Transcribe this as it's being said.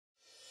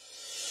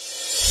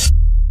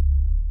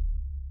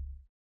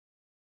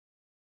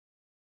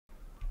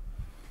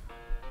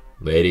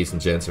Ladies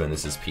and gentlemen,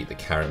 this is Pete the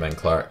Carrot Man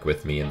Clark.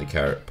 With me in the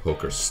Carrot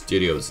Poker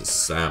Studios is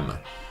Sam,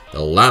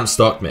 the Lamb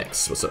Stock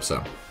Mix. What's up,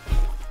 Sam?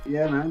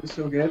 Yeah, man, it's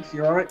all good.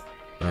 You alright?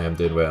 I am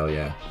doing well,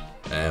 yeah.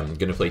 I'm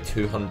going to play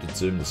 200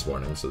 Zoom this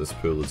morning, so this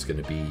pool is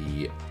going to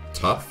be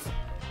tough.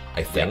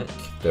 I think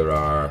there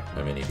are,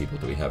 how many people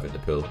do we have in the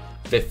pool?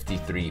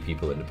 53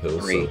 people in the pool.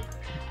 Three. So,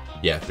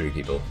 yeah, 3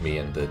 people. Me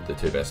and the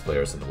two best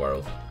players in the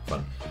world.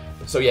 Fun.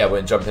 So yeah,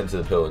 we'll jump into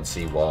the pool and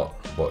see what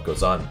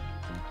goes on.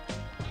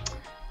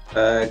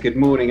 Good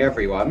morning,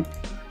 everyone.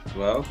 As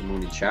well, good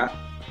morning, chat.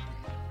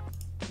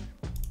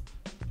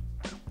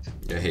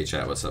 Yeah, hey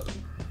chat, what's up?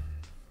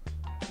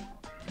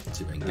 Let's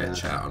see if I can get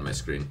chat on my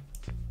screen.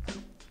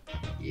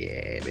 Yeah,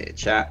 a bit of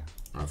chat.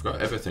 I've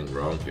got everything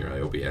wrong here.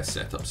 My OBS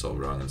setup's all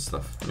wrong and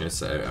stuff. I'm going to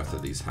set out after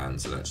these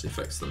hands and actually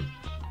fix them.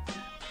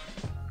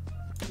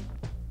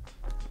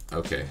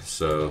 Okay,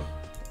 so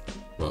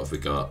what have we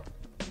got?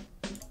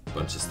 A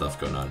bunch of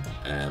stuff going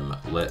on.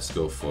 Let's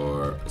go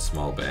for a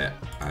small bet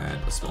and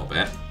a small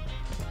bet.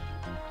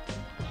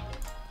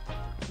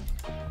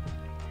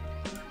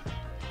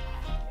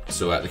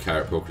 So at the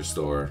Carrot Poker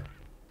Store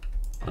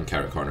on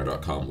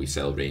carrotcorner.com, we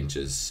sell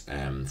ranges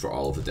for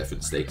all of the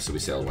different stakes. So we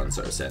sell ones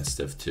that are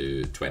sensitive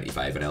to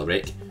 25 NL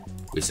rake,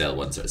 we sell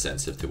ones that are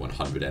sensitive to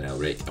 100 NL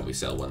rake, and we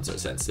sell ones that are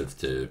sensitive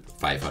to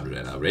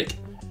 500 NL rake.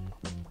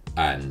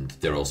 And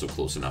they're also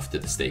close enough to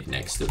the stake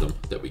next to them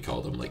that we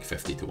call them like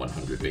 50 to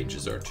 100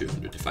 ranges or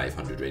 200 to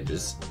 500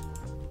 ranges.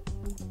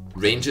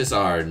 Ranges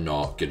are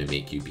not going to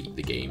make you beat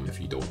the game if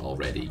you don't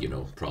already, you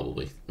know,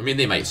 probably. I mean,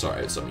 they might sort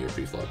out some of your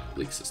pre-flop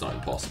leaks. It's not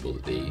impossible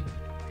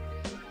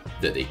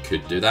that they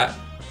could do that.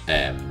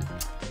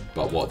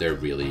 But what they're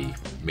really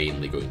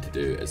mainly going to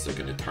do is they're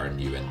going to turn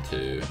you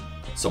into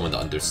someone that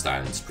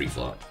understands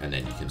pre-flop, and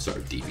then you can sort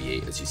of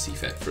deviate as you see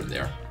fit from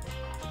there.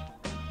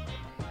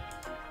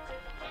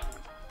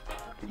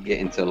 You get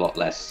into a lot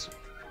less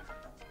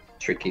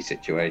tricky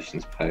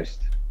situations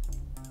post.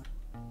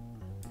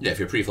 Yeah, if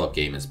your pre-flop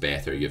game is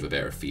better, you have a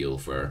better feel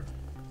for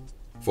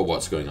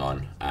what's going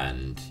on,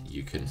 and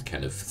you can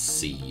kind of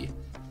see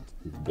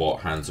what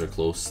hands are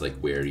close, like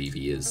where EV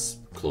is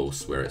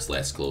close, where it's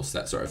less close,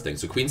 that sort of thing.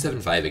 So Queen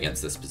 7-5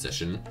 against this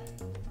position,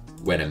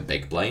 when in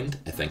big blind,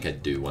 I think I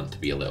do want to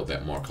be a little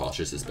bit more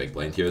cautious as big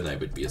blind here than I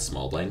would be as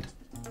small blind.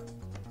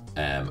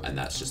 And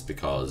that's just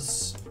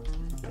because,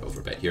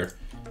 overbet here,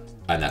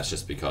 and that's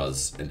just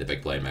because in the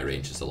big blind my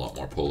range is a lot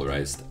more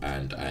polarized,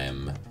 and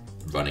I'm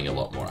running a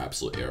lot more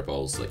absolute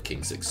airballs like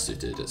King 6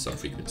 suited at some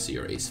frequency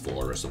or Ace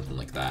 4 or something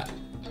like that.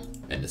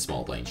 In the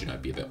small blind, you know,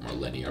 I'd be a bit more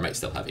linear. I might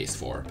still have Ace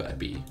 4, but I'd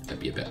be a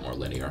bit more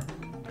linear.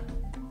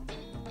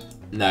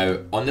 Now,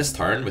 on this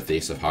turn with the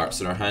Ace of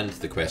Hearts in our hand,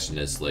 the question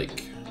is,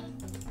 like,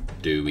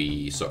 do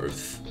we sort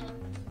of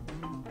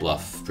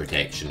bluff,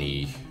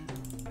 protection-y,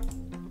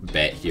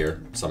 bet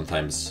here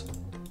sometimes?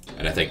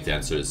 And I think the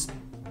answer is,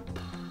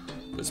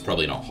 it's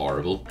probably not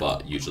horrible,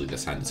 but usually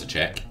this hand is a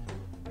check.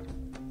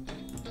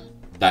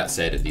 That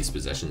said, in these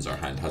positions, our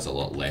hand has a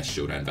lot less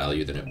showdown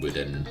value than it would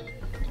in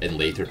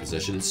later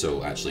positions,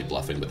 so actually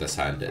bluffing with this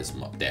hand is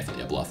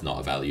definitely a bluff, not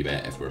a value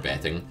bet. If we're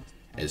betting,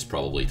 is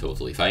probably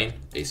totally fine.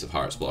 Ace of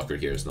Hearts blocker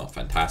here is not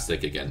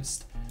fantastic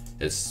against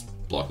his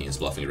blocking his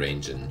bluffing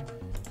range, and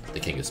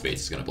the King of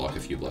Spades is going to block a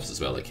few bluffs as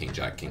well, like King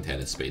Jack, King 10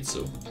 of Spades,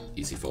 so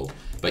easy fold.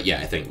 But yeah,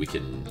 I think we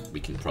can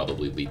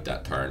probably lead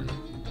that turn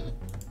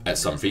at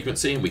some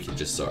frequency, and we can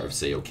just sort of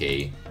say,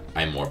 okay,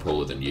 I'm more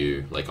polar than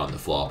you. Like on the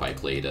flop, I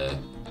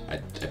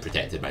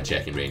protected my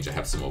checking range. I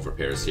have some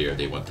overpairs here.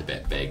 They want to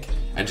bet big,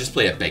 and just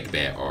play a big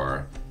bet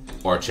or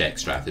check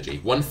strategy.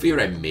 One fear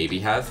I maybe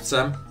have,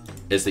 Sam,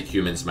 is that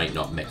humans might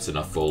not mix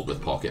enough fold with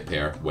pocket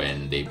pair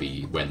when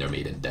they're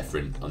made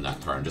indifferent on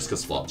that turn, just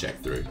because flop check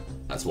through.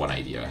 That's one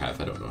idea I have.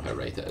 I don't know how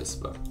right it is,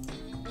 but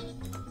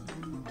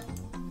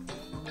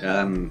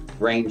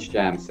Range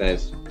Jam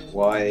says,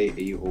 why are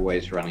you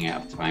always running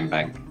out of time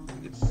bank?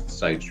 It's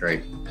so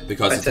true.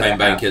 Because the time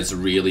bank is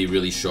really,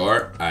 really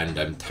short, and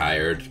I'm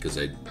tired because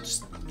I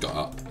just got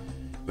up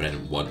when I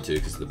didn't want to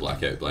because of the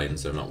blackout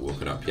blinds. I'm not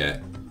woken up yet,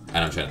 and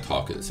I'm trying to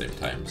talk at the same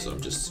time, so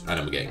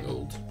I'm getting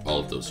old. All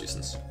of those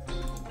reasons.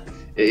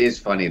 It is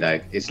funny though.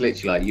 It's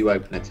literally like you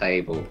open a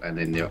table and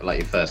then like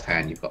your first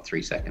hand, you've got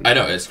 3 seconds. I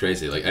know, it's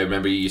crazy. Like I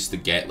remember you used to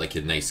get like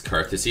a nice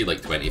courtesy,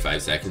 like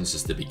 25 seconds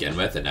just to begin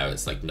with, and now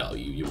it's like no,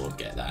 you won't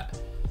get that.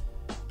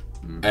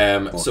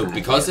 So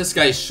because this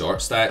guy's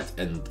short stacked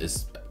and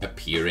is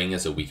appearing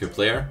as a weaker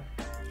player,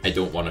 I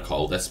don't want to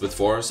call this with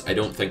 4s. I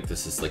don't think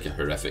this is like a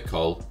horrific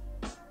call.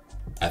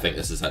 I think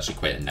this is actually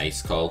quite a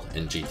nice call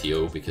in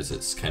GTO because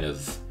it's kind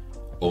of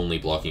only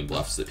blocking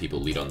bluffs that people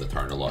lead on the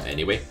turn a lot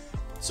anyway.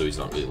 So he's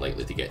not really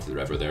likely to get to the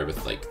river there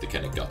with like the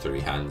kind of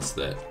guttery hands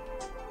that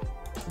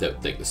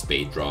like the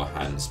spade draw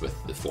hands with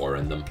the 4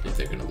 in them if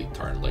they're going to lead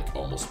turn like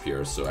almost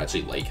pure. So I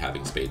actually like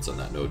having spades on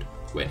that node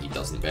when he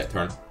doesn't bet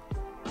turn.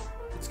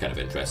 It's kind of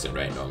interesting,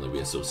 right? Normally we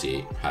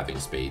associate having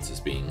spades as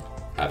being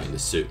having the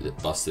suit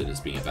that busted as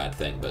being a bad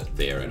thing, but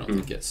there I don't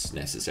think it's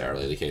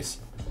necessarily the case.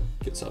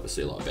 It's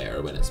obviously a lot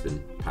better when it's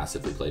been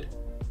passively played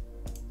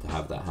to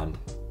have that hand.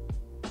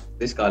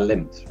 This guy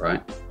limped,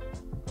 right?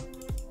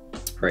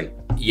 Pre.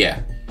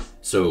 Yeah.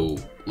 So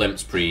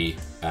limps pre,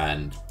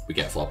 and we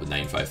get flop with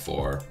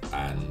 9-5-4,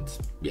 and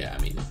yeah,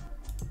 I mean.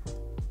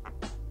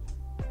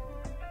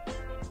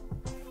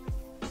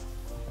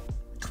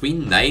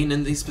 Queen 9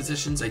 in these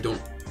positions, I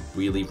don't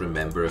really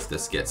remember if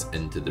this gets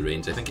into the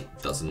range. I think it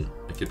doesn't.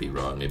 I could be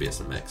wrong. Maybe it's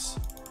a mix.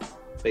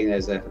 I think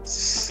there's a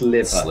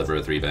sliver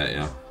of 3-bet,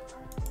 yeah.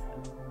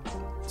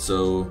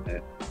 So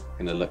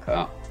gonna look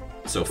up.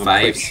 So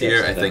fives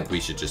here, I think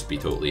we should just be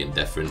totally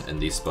indifferent in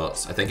these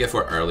spots. I think if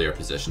we're earlier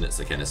position, it's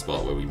the kind of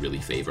spot where we really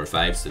favour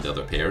fives to the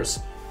other pairs.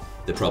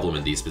 The problem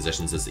in these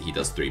positions is that he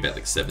does 3-bet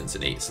like 7s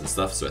and 8s and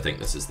stuff, so I think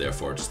this is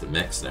therefore just a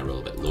mix, and I roll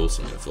a bit low,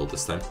 so I'm going to fold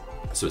this time.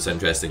 So it's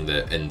interesting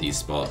that in these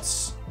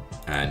spots,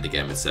 and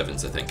again with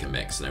 7s, I think a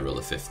mix, and I roll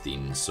a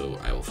 15, so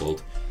I will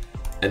fold.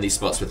 In these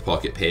spots with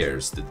pocket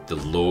pairs, the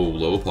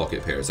low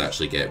pocket pairs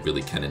actually get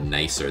really kind of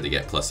nicer. They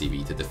get plus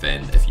EV to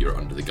defend if you're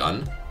under the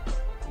gun,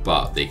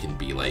 but they can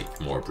be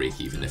like more break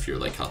even if you're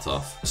like cut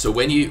off. So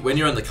when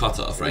you're on the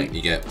cutoff, right,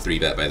 you get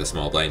 3-bet by the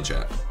small blind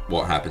chat.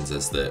 What happens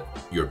is that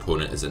your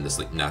opponent is in this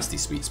like nasty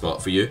sweet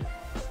spot for you,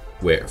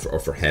 or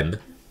for him,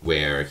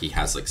 where he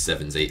has like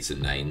 7s, 8s,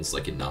 and 9s,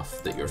 like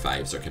enough that your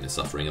 5s are kind of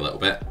suffering a little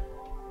bit.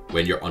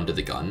 When you're under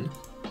the gun,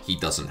 he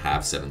doesn't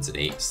have 7s and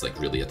 8s like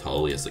really at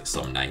all. He has like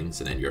some 9s,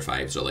 and then your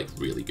 5s are like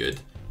really good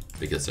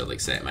because they're like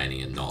set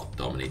mining and not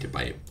dominated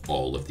by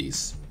all of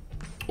these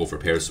over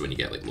pairs. So when you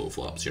get like low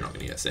flops, you're not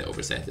going to get set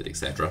oversetted,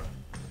 etc.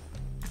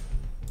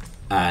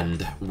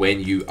 And when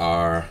you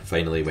are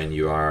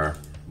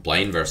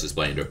blind versus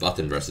blind, or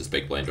button versus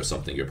big blind or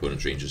something, your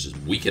opponent's range is just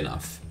weak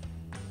enough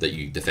that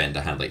you defend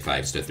a hand like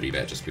 5s to a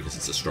 3-bet just because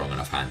it's a strong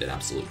enough hand in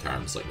absolute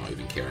terms, like not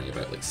even caring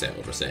about like set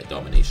overset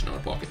domination or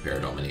pocket pair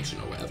domination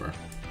or whatever.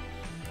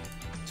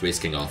 So ace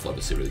king off,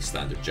 obviously really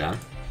standard jam.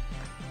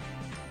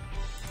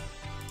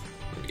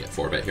 We get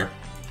 4-bet here.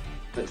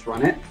 Let's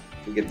run it.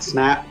 We get the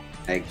snap.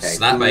 Okay.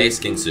 Snap by ace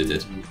king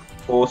suited.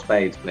 4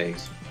 spades,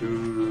 please.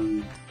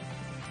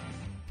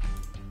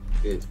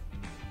 Good.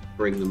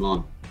 Bring them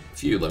on. A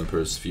few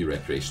limpers, few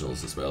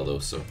recreationals as well though,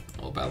 so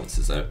all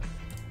balances out.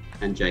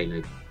 And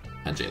J-Lu.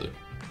 And J-Lu.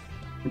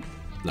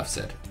 Enough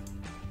said.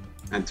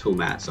 And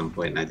Toolmat at some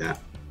point, no doubt.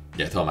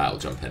 Yeah, Toolmat will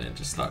jump in and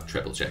just start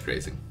triple check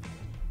raising.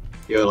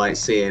 You'll like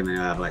see him and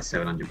he'll have like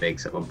 700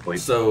 bigs at one point.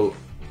 So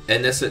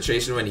in this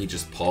situation when he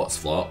just pots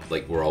flop,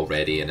 like we're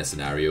already in a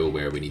scenario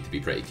where we need to be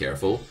pretty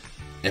careful.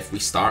 If we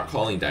start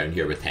calling down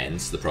here with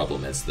 10s, the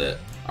problem is that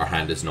our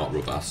hand is not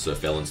robust, so if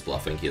villain's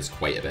bluffing, he has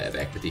quite a bit of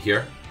equity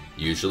here,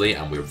 usually,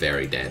 and we're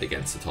very dead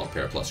against the top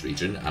pair plus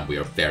region, and we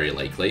are very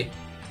likely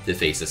to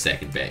face a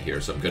second bet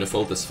here. So I'm going to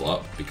fold this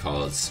flop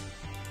because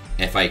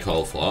if I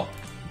call flop,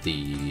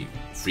 the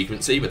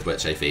frequency with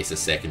which I face a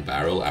second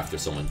barrel after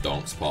someone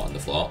donks pot on the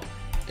flop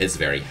is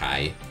very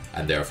high,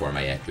 and therefore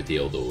my equity,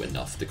 although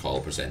enough to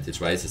call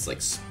percentage-wise, is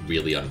like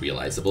really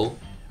unrealizable.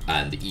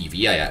 And the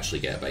EV I actually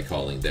get by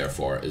calling,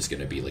 therefore, is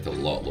going to be like a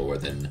lot lower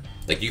than,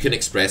 like you can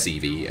express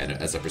EV and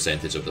as a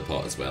percentage of the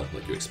pot as well,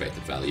 like your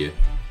expected value.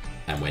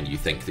 And when you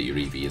think that your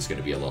EV is going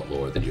to be a lot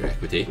lower than your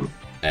equity,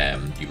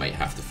 you might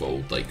have to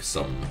fold like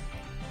some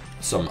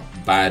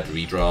bad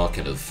redraw,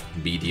 kind of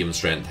medium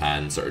strength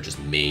hands that are just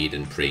made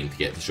and praying to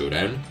get the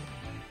showdown,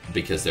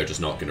 because they're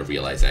just not going to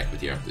realize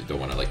equity, or they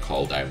don't want to like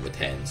call down with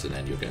 10s and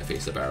then you're going to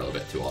face a barrel a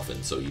bit too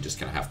often. So you just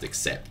kind of have to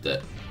accept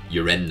that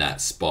you're in that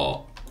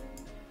spot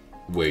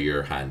where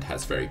your hand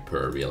has very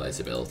poor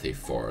realizability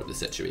for the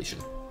situation.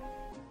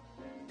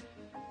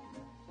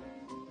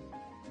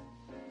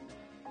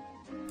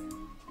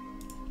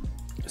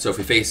 So if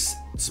we face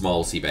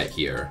small c-bet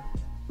here,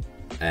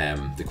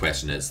 the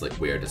question is like,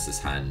 where does this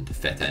hand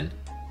fit in?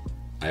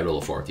 I roll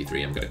a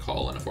 43, I'm going to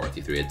call on a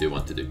 43. I do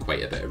want to do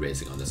quite a bit of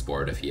raising on this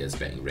board if he is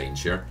betting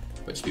range here,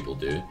 which people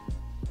do.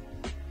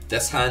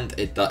 This hand,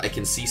 I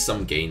can see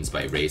some gains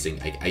by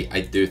raising.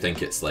 I do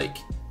think it's like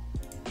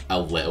a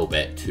little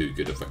bit too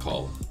good of a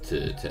call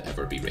to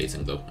ever be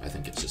raising though. I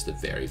think it's just a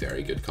very,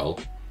 very good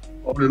call.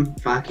 Got him,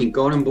 fucking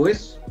got him,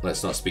 boys.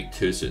 Let's not speak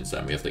too soon,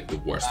 Sam. We have like the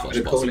worst flush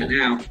I'm possible. call it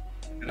now.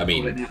 I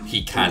mean,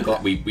 he can't.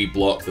 We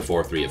block the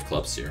 4-3 of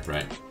clubs here,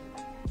 right?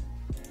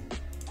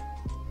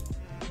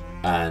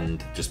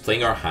 And just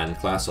playing our hand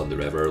class on the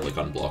river, like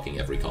unblocking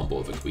every combo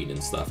of a queen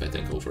and stuff, I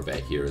think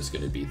overbet here is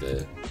going to be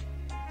the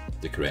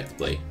correct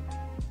play.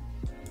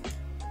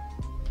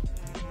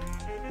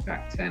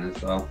 Back 10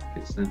 as well.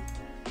 Good stuff.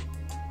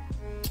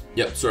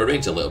 Yep, so our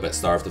range a little bit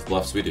starved of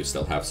bluffs. We do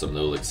still have some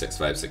though, like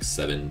 6-5,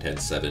 6-7,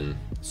 10-7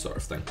 sort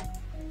of thing.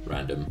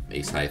 Random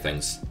ace-high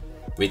things.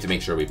 We need to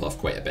make sure we bluff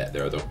quite a bit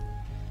there though.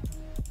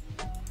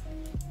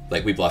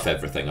 Like we bluff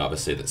everything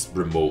obviously that's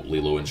remotely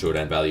low in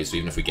showdown value, so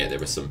even if we get there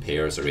with some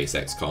pairs or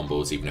ace-x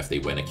combos, even if they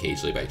win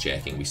occasionally by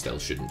checking, we still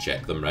shouldn't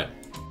check them, right?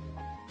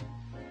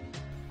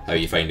 How are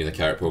you finding the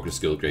Carrot Poker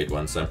School grade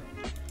 1, Sam?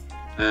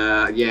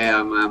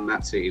 Yeah, I'm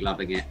absolutely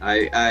loving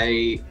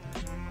it.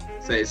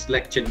 So it's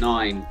lecture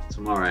 9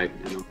 tomorrow,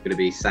 and I'm going to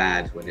be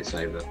sad when it's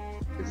over,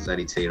 because there's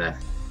only 2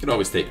 left. You can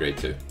always take grade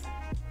 2.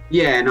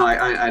 Yeah, no,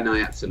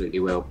 I absolutely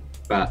will.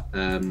 But,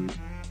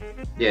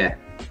 yeah,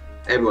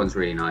 everyone's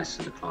really nice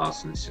in the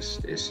class, and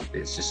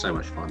it's just so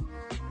much fun.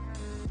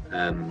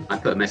 I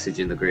put a message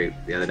in the group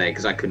the other day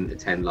because I couldn't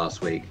attend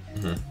last week,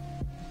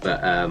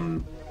 but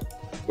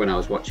when I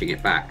was watching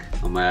it back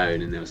on my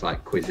own and there was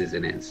like quizzes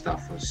in it and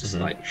stuff, I was just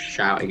like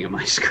shouting at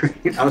my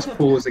screen. I was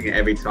pausing it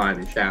every time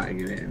and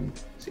shouting at it. And,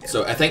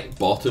 so I think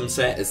bottom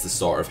set is the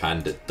sort of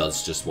hand that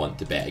does just want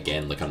to bet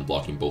again, like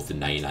unblocking both the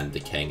 9 and the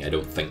king. I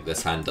don't think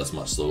this hand does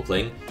much slow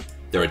playing.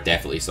 There are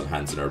definitely some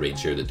hands in our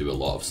range here that do a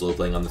lot of slow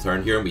playing on the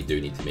turn here, and we do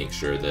need to make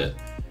sure that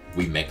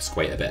we mix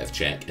quite a bit of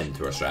check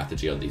into our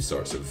strategy on these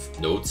sorts of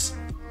nodes.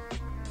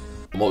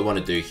 And what we want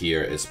to do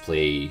here is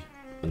play,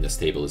 on this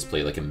table, is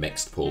play like a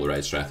mixed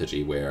polarized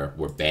strategy where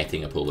we're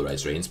betting a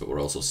polarized range, but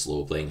we're also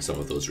slow playing some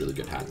of those really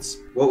good hands.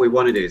 What we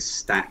want to do is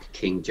stack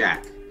king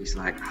jack. He's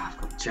like, oh, I've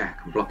got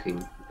jack, I'm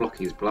blocking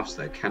his bluffs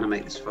though, can I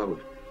make this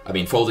fold? I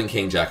mean, folding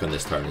king jack on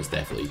this turn is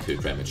definitely too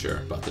premature.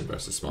 Button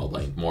versus small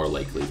blind. More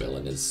likely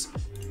villain is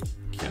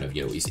kind of,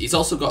 you know, he's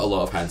also got a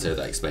lot of hands there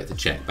that I expect to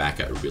check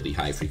back at a really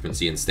high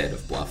frequency instead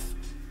of bluff.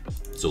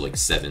 So like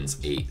 7s,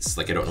 8s.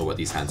 Like, I don't know what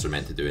these hands are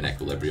meant to do in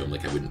equilibrium.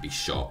 Like, I wouldn't be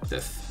shocked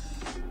if...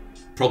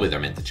 Probably they're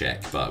meant to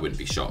check, but I wouldn't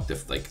be shocked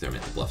if like they're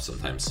meant to bluff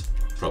sometimes.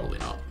 Probably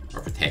not.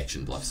 Or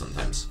protection bluff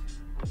sometimes.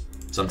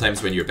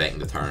 Sometimes when you're betting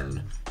the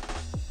turn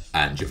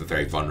and you have a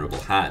very vulnerable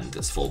hand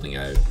that's folding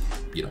out,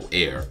 you know,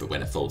 air, but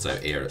when it folds out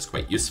air it's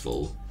quite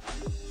useful.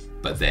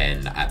 But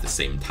then at the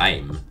same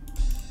time,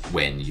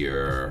 when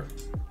you're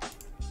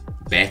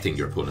betting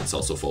your opponent's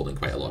also folding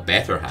quite a lot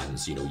better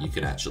hands, you know, you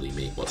can actually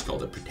make what's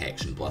called a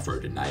protection bluff or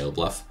a denial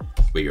bluff,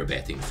 where you're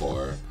betting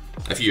for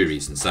a few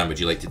reasons. Sam, would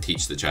you like to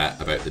teach the chat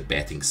about the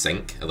betting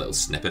sink, a little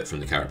snippet from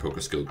the Carrot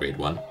Poker School Grade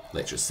 1,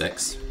 Lecture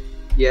 6?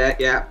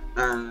 Yeah.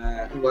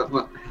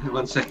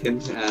 One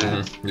second.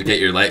 You get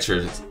your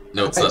lecture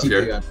notes up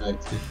here.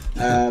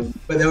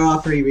 But there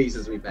are 3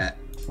 reasons we bet: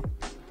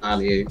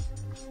 value,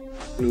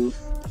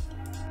 bluff,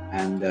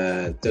 and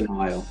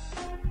denial.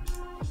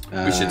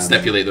 We should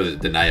stipulate though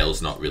that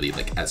denial's not really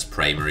like as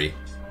primary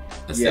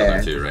as the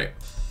other 2, right?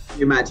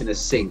 You imagine a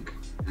sink,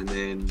 and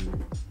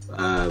then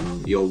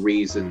your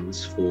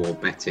reasons for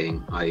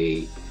betting,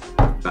 i.e.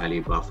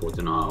 value, bluff, or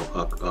denial,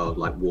 are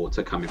like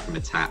water coming from a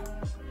tap.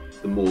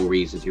 The more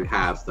reasons you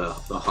have, the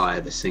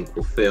higher the sink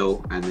will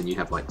fill, and then you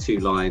have like 2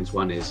 lines.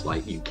 One is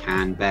like you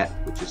can bet,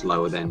 which is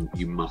lower than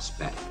you must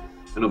bet.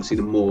 And obviously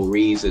the more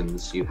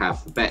reasons you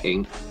have for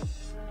betting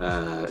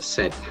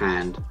said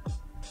hand,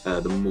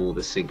 the more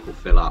the sink will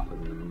fill up,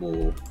 and the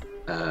more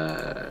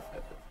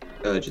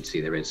urgency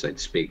there is, so to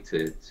speak,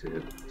 to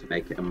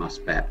make it a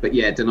must bet. But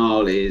yeah,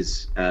 denial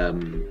is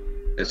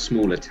a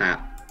smaller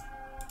tap.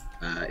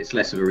 It's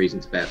less of a reason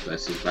to bet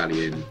versus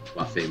value and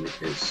bluffing,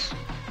 because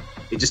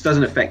it just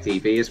doesn't affect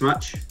EV as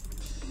much.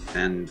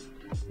 And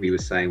we were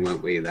saying,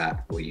 weren't we,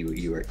 that, or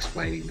you were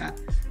explaining that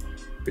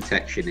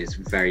protection is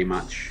very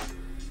much,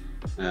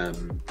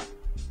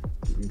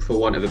 for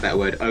want of a better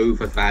word,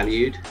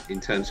 overvalued in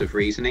terms of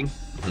reasoning.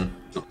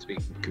 Not to be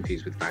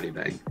confused with value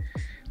betting.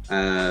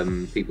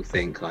 People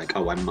think like,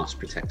 oh, I must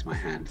protect my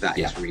hand. That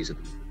is reason.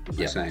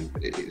 I'm saying,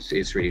 but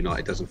it's really not.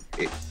 It doesn't.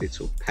 It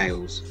sort of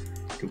pales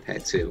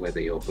compared to whether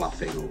you're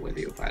bluffing or whether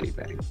you're value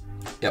betting.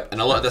 Yep,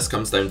 and a lot of this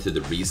comes down to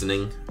the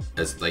reasoning,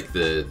 as like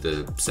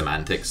the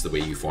semantics, the way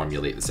you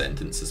formulate the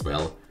sentence as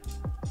well.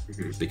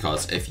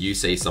 Because if you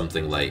say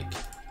something like,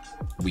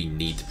 we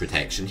need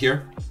protection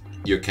here,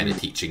 you're kind of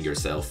teaching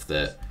yourself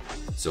that,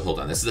 so hold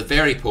on, this is a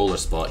very polar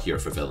spot here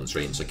for villain's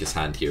range. Like, his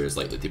hand here is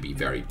likely to be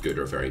very good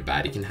or very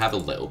bad. He can have a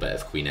little bit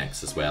of Queen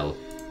X as well.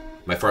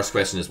 My first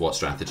question is, what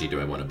strategy do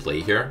I want to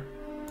play here?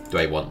 Do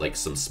I want like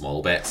some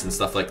small bets and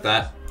stuff like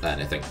that? And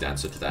I think the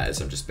answer to that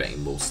is I'm just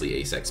betting mostly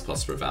ace X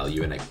plus for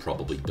value, and I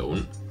probably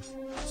don't.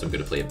 So I'm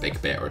going to play a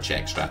big bet or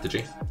check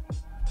strategy.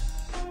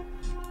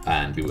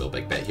 And we will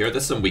big bet here.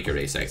 There's some weaker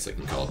ace X that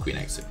can call, Queen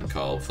X that can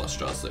call, flush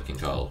draws that can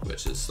call,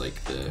 which is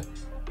like the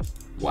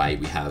why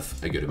we have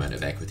a good amount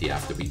of equity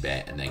after we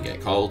bet and then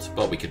get called.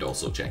 But we could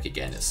also check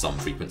again at some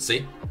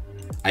frequency.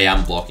 I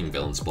am blocking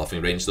villain's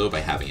bluffing range though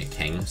by having a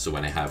king, so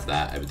when I have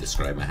that, I would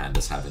describe my hand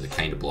as having the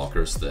kind of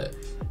blockers that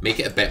make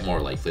it a bit more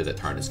likely that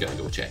turn is going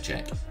to go check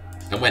check.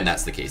 And when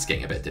that's the case,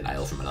 getting a bit of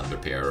denial from an under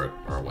pair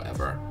or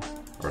whatever,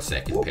 or a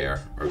second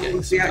pair, or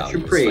getting some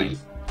value is fine.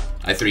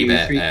 I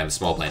 3-bet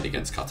small blind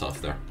against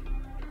cutoff there.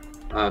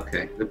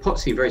 Okay, the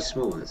pots seem very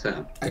small in the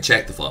turn. I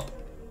checked the flop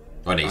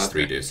on ace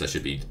 3 deuce. I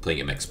should be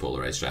playing a mixed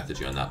polarized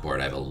strategy on that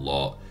board. I have a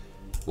lot.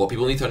 What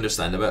people need to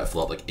understand about a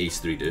flop like ace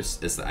 3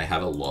 deuce is that I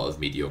have a lot of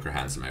mediocre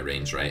hands in my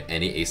range, right?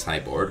 Any ace high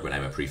board when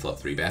I'm a pre-flop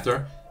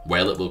 3-better,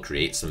 while it will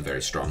create some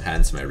very strong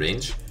hands in my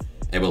range,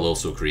 it will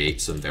also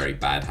create some very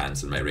bad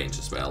hands in my range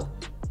as well.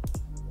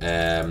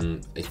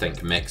 I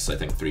think mix, I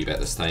think 3-bet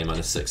this time on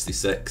a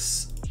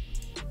 66.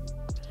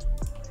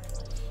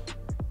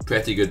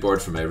 Pretty good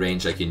board for my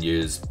range. I can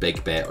use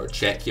big bet or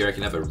check here. I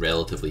can have a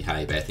relatively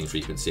high betting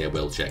frequency. I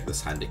will check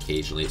this hand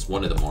occasionally. It's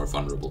one of the more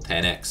vulnerable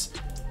 10x.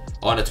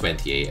 On a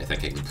 28, I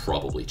think I can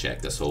probably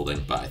check this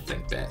holding, but I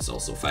think bet's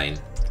also fine.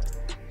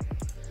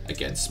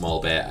 Again,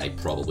 small bet, I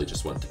probably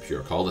just want to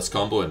pure call this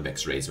combo and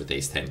mix raise with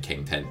ace 10,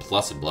 king 10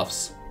 plus and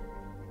bluffs.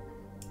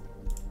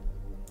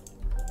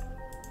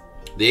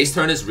 The ace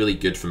turn is really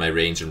good for my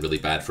range and really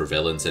bad for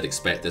villains. I'd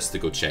expect this to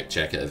go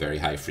check-check at a very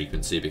high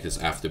frequency because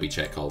after we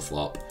check call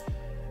flop,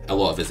 a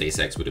lot of his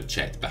ace-x would have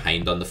checked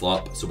behind on the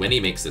flop. So when he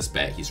makes this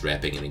bet, he's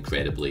repping an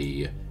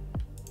incredibly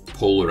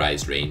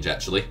polarized range,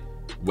 actually.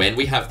 When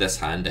we have this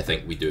hand, I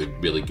think we do a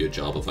really good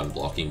job of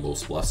unblocking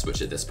most bluffs,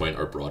 which at this point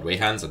are Broadway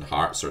hands and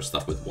hearts or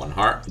stuff with one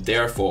heart.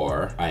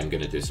 Therefore, I'm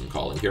going to do some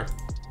calling here.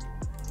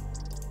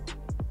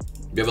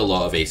 We have a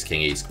lot of ace,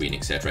 king, ace, queen,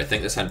 etc. I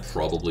think this hand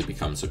probably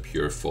becomes a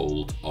pure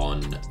fold on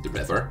the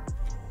river.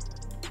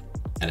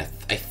 And I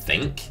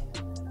think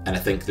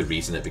the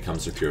reason it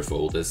becomes a pure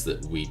fold is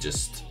that we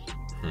just...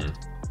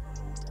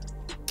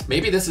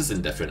 Maybe this is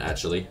indifferent,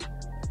 actually.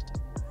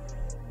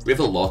 We have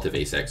a lot of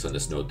ace-x on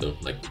this node, though.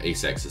 Like,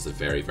 ace-x is a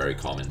very, very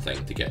common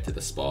thing to get to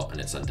the spot, and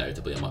it's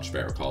undoubtedly a much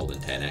better call than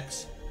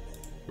 10x.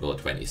 Roll a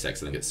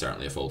 26, I think it's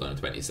certainly a fold on a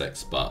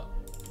 26, but...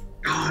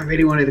 Oh, I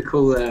really wanted to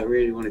call that. I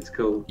really wanted to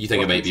call. You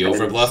think it might be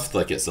overbluffed?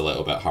 Like, it's a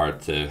little bit hard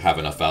to have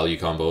enough value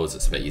combos.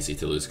 It's a bit easy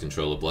to lose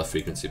control of bluff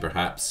frequency,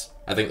 perhaps.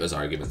 I think there's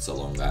arguments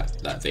along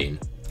that vein.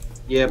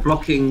 Yeah,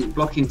 blocking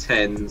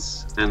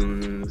tens,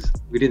 and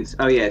we didn't.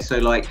 Oh yeah, so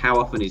like, how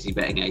often is he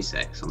betting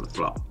ace-x on the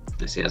flop?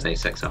 Unless he has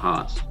ace-x or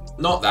hearts.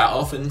 Not that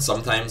often.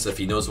 Sometimes, if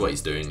he knows what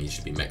he's doing, he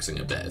should be mixing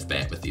a bit of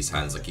bet with these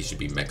hands. Like, he should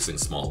be mixing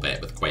small bet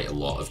with quite a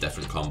lot of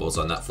different combos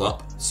on that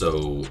flop.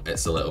 So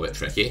it's a little bit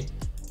tricky.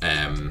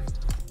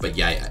 But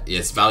yeah,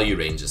 his value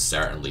range is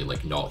certainly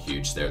like not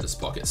huge there. This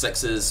pocket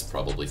sixes,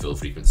 probably full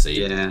frequency.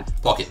 Yeah.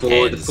 Pocket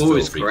tens,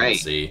 full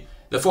frequency. Great.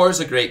 The 4 is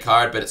a great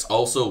card, but it's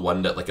also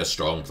one that like a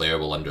strong player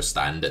will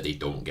understand that they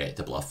don't get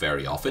to bluff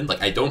very often.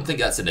 Like, I don't think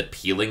that's an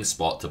appealing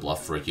spot to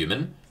bluff for a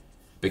human.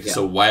 Because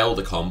so while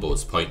the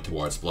combos point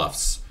towards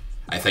bluffs,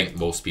 I think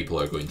most people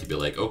are going to be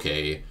like,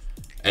 okay,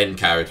 in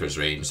character's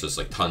range, there's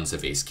like tons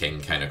of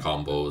ace-king kind of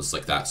combos,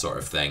 like that sort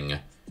of thing.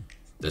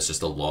 There's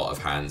just a lot of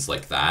hands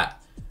like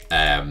that.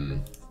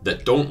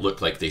 That don't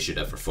look like they should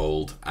ever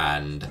fold,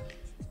 and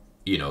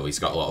you know, he's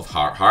got a lot of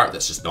heart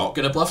that's just not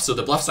going to bluff, so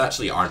the bluffs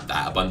actually aren't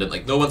that abundant.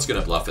 Like, no one's going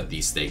to bluff at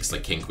these stakes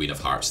like king, queen of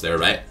hearts there,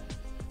 right?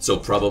 So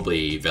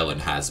probably villain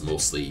has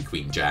mostly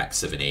queen, jack,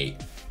 7,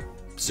 8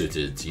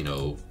 suited, you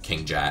know,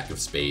 king, jack of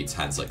spades,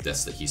 hands like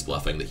this that he's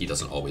bluffing, that he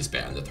doesn't always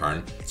bet on the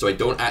turn. So I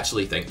don't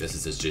actually think this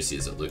is as juicy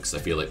as it looks. I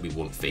feel like we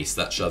won't face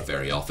that shove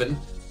very often,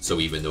 so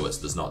even though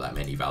there's not that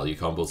many value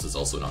combos, there's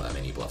also not that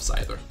many bluffs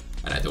either,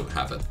 and I don't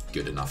have a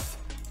good enough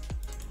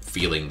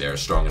feeling there,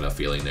 strong enough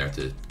feeling there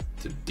to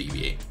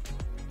deviate.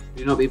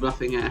 You not be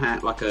bluffing at a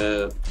hand like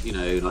a, you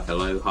know, like a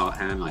low heart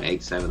hand, like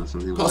 8-7 or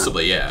something like that?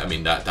 Possibly, yeah. I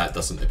mean, that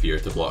doesn't appear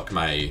to block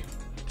my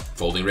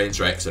folding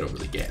range, right? Because I don't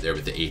really get there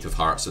with the 8 of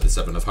hearts or the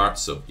 7 of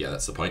hearts, so yeah,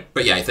 that's the point.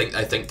 But yeah, I think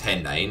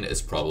 10-9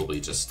 is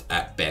probably just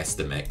at best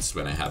a mix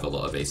when I have a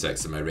lot of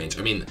ace-x in my range.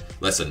 I mean,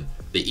 listen,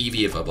 the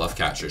EV of a bluff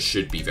catcher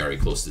should be very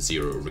close to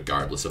 0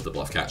 regardless of the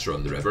bluff catcher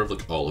on the river.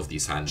 Like, all of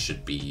these hands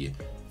should be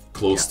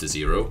close to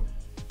 0.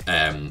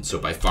 So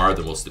by far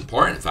the most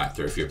important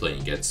factor if you're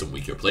playing against some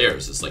weaker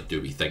players is like, do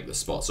we think the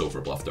spot's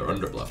overbluffed or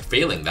underbluffed?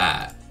 Failing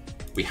that,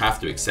 we have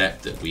to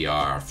accept that we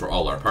are, for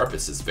all our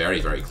purposes, very,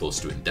 very close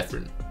to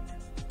indifferent.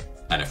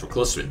 And if we're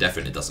close to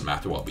indifferent, it doesn't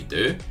matter what we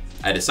do.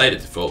 I decided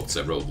to fold because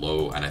I rolled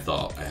low, and I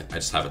thought I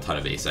just have a ton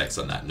of ace-x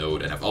on that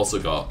node, and I've also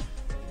got...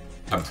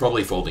 I'm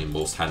probably folding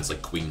most hands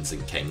like queens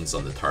and kings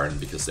on the turn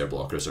because their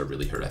blockers are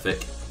really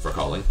horrific for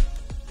calling.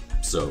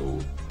 So...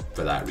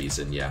 for that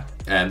reason, yeah.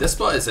 And this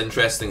spot is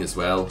interesting as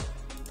well.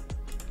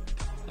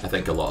 I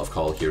think a lot of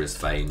call here is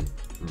fine.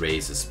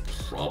 Raise is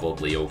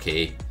probably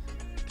okay.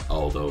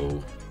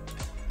 Although,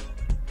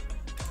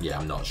 yeah,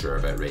 I'm not sure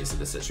about raise in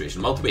this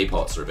situation. Multi-way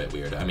pots are a bit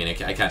weird. I mean,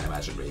 I can't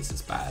imagine raise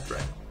is bad,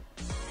 right?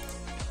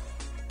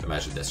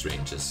 Imagine this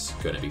range is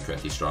going to be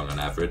pretty strong on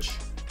average.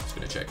 Just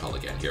going to check call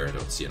again here. I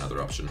don't see another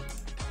option.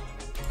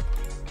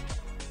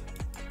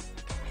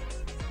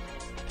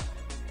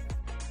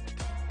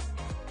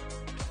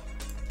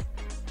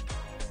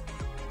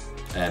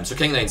 So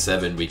king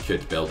 9-7, we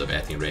could build a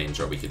betting range,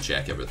 or we could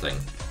check everything.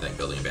 I think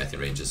building a betting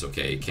range is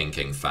okay. King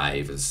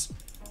 5 is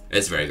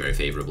very, very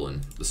favourable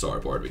in the sort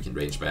of board we can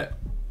range bet.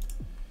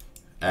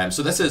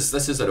 So this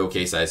is an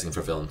okay sizing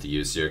for villain to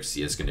use here, because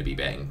he is going to be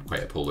betting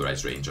quite a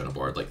polarized range on a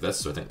board like this.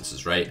 So I think this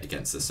is right.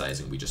 Against this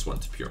sizing, we just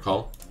want to pure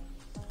call.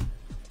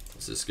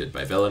 This is good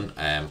by villain.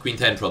 Queen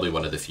 10, probably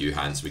one of the few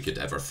hands we could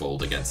ever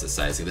fold against this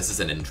sizing. This is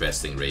an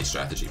interesting raise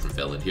strategy from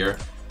villain here.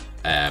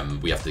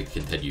 We have to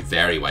continue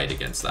very wide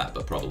against that,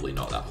 but probably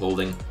not that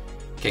holding.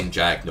 King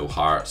Jack, no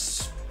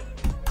hearts.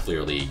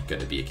 Clearly going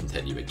to be a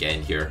continue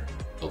again here,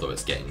 although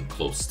it's getting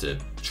close to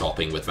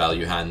chopping with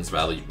value hands,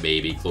 value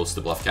maybe close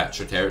to bluff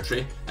catcher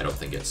territory. I don't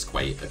think it's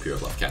quite a pure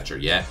bluff catcher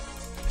yet.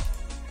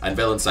 And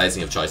villain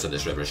sizing of choice on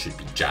this river should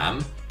be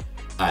jam,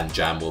 and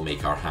jam will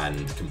make our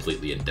hand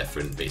completely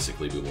indifferent.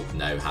 Basically, we will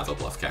now have a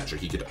bluff catcher.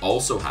 He could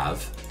also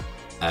have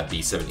a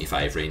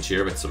B75 range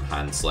here with some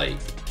hands like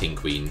King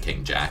Queen,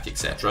 King Jack,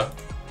 etc.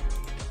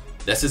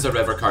 This is a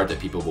river card that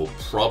people will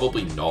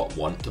probably not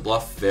want to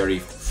bluff very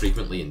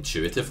frequently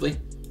intuitively.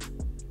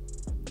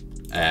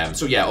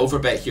 So yeah,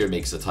 overbet here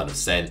makes a ton of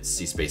sense.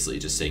 He's basically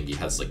just saying he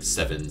has like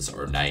 7s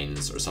or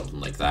 9s or something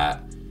like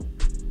that.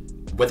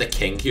 With a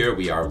king here,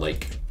 we are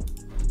like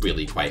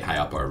really quite high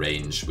up our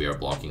range. We are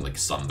blocking like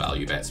some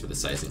value bets with the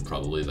sizing,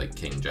 probably like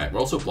king jack. We're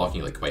also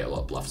blocking like quite a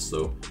lot of bluffs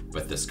though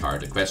with this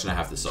card. The question I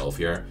have to solve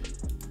here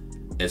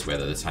is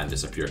whether this hand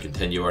is a pure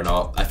continue or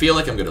not. I feel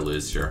like I'm gonna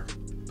lose here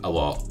a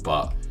lot,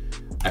 but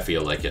I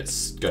feel like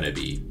it's gonna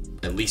be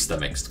at least a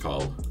mixed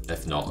call,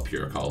 if not a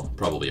pure call.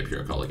 Probably a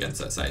pure call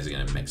against that sizing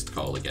and a mixed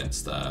call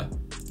against a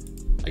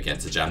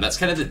jam. That's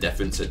kind of the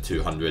difference at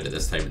 200 at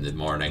this time in the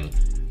morning.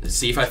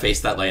 See if I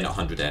face that line at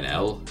 100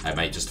 NL, I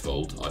might just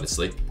fold,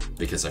 honestly,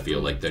 because I feel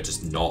like they're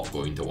just not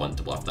going to want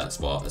to bluff that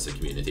spot as a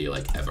community,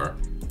 like, ever.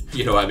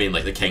 You know what I mean?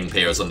 Like the king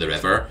pairs on the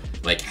river,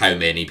 like how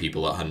many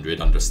people at 100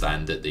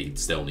 understand that they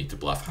still need to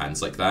bluff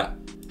hands like that?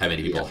 How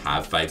many people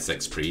have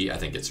 5-6 pre? I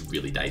think it's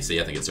really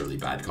dicey. I think it's a really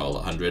bad call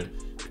at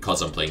 100.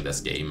 Because I'm playing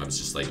this game, I was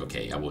just like,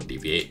 okay, I won't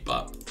deviate,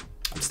 but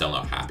I'm still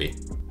not happy.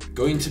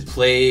 Going to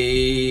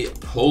play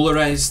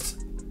polarized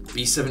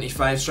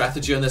B75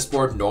 strategy on this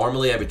board.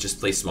 Normally I would just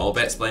play small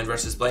bets blind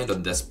versus blind.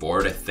 On this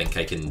board, I think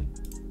I can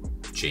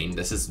chain.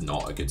 This is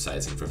not a good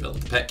sizing for villain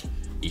to pick.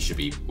 He should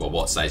be, well,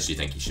 what size do you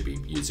think he should be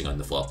using on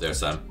the flop there,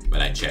 Sam?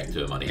 When I check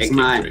to him on his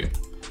king through.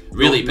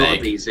 Really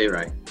big.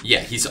 B0. Yeah,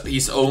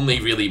 he's only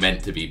really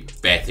meant to be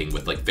betting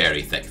with like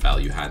very thick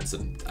value hands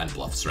and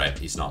bluffs, right?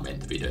 He's not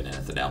meant to be doing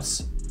anything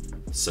else.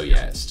 So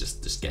yeah, it's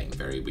just getting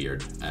very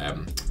weird.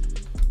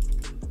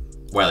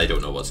 While I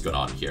don't know what's going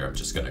on here, I'm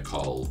just gonna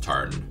call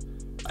turn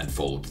and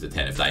fold the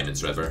 10 of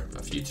diamonds river.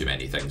 A few too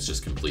many things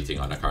just completing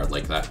on a card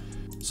like that.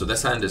 So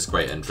this hand is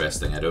quite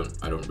interesting. I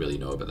don't really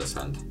know about this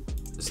hand.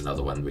 There's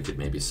another one we could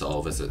maybe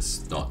solve, as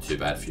it's not too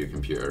bad for your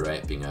computer,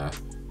 right? Being a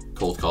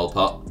cold call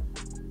pot.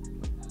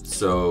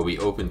 So we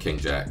open king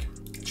jack,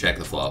 check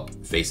the flop,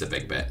 face a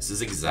big bet. This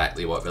is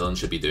exactly what villain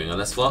should be doing on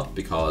this flop,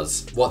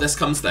 because what this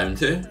comes down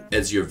to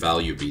is your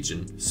value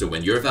region. So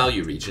when your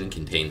value region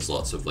contains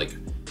lots of like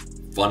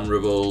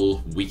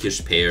vulnerable,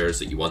 weakish pairs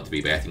that you want to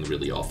be betting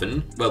really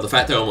often. Well, the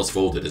fact I almost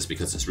folded is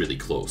because it's really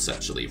close,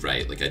 actually,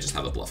 right? Like I just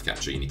have a bluff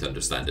catcher. You need to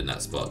understand in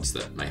that spot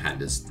that my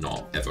hand is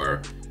not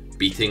ever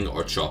beating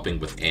or chopping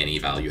with any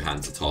value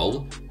hands at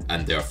all,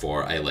 and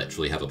therefore I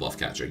literally have a bluff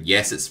catcher.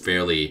 Yes, it's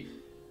fairly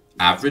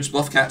average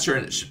bluff catcher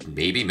and it should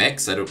maybe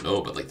mix, I don't know,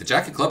 but like the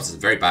jack of clubs is a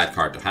very bad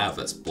card to have.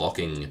 It's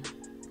blocking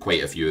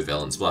quite a few of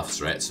villain's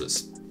bluffs, right? So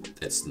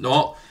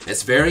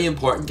it's very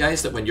important,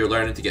 guys, that when you're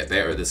learning to get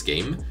better at this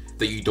game,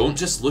 that you don't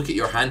just look at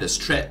your hand as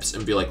trips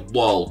and be like,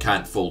 whoa,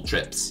 can't fold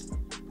trips.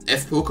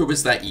 If poker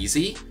was that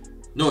easy,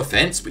 no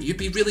offense, but you'd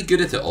be really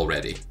good at it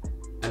already.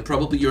 And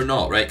probably you're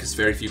not, right? Because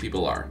very few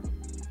people are.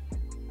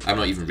 I'm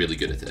not even really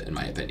good at it, in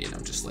my opinion.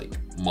 I'm just like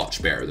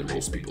much better than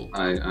most people.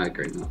 I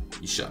agree with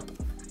that. You shut up.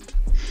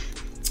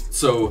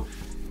 So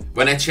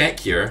when I check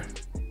here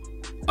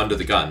under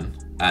the gun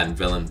and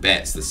villain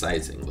bets the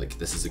sizing, like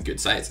this is a good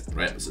sizing,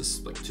 right? This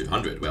is like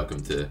 200.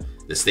 Welcome to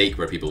the stake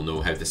where people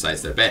know how to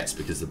size their bets,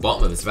 because the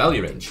bottom of his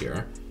value range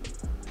here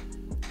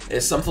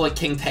is something like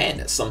king 10.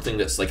 It's something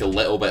that's like a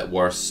little bit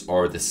worse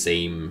or the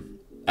same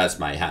as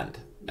my hand.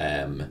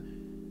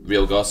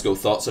 Real Gosco,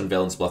 thoughts on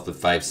villain's bluff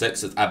with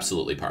 5-6? It's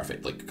absolutely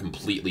perfect, like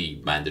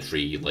completely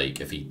mandatory.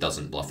 Like if he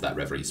doesn't bluff that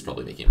river, he's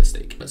probably making a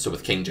mistake. But so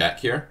with king jack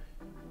here,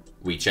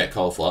 we check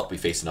call flop, we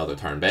face another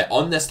turn bet.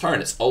 On this turn,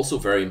 it's also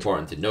very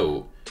important to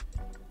note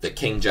that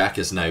king jack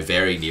is now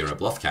very near a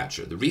bluff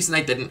catcher. The reason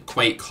I didn't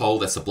quite call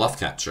this a bluff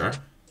catcher,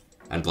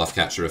 and bluff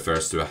catcher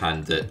refers to a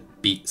hand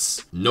that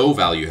beats no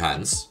value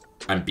hands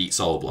and beats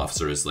all bluffs,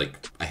 or is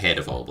like ahead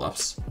of all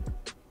bluffs,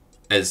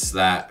 is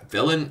that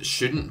villain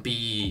shouldn't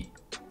be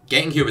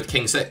getting here with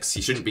king 6.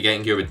 He shouldn't be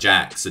getting here with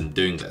jacks and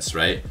doing this,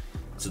 right?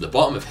 So the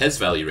bottom of his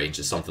value range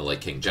is something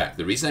like king jack.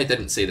 The reason I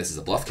didn't say this is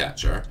a bluff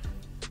catcher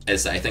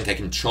is that I think I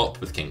can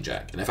chop with king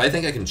jack. And if I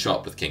think I can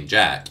chop with king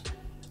jack,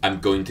 I'm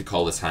going to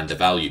call this hand a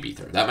value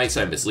beater. That might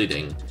sound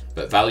misleading,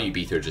 but value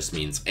beater just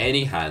means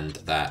any hand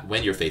that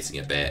when you're facing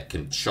a bet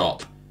can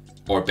chop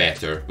or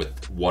better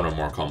with one or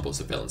more combos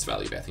of villain's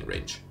value betting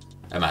range.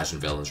 Imagine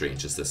villain's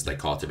range is this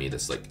dichotomy,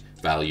 this like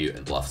value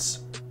and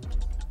bluffs.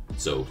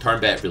 So turn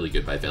bet really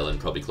good by villain,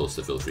 probably close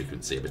to full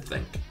frequency, I would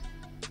think.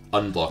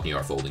 Unblocking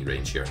our folding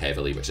range here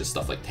heavily, which is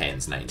stuff like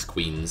 10s, 9s,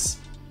 queens.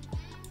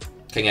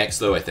 King X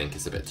though I think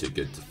is a bit too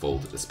good to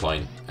fold at this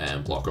point,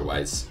 blocker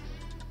wise.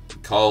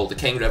 Call the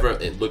king river,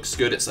 it looks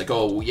good. It's like,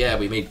 oh yeah,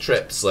 we made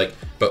trips, like,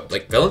 but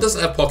like villain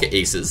doesn't have pocket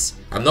aces.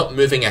 I'm not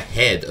moving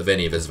ahead of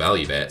any of his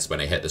value bets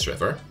when I hit this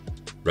river,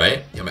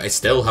 right? I mean, I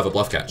still have a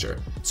bluff catcher.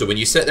 So when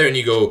you sit there and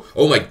you go,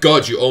 oh my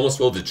god, you almost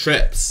folded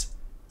trips,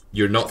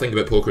 you're not thinking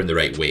about poker in the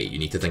right way. You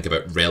need to think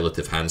about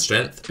relative hand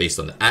strength based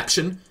on the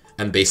action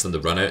and based on the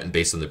run out and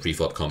based on the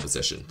pre-flop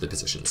composition, the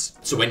positions.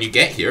 So when you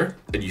get here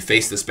and you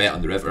face this bet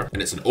on the river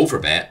and it's an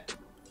overbet,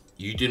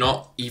 you do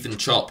not even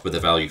chop with a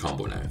value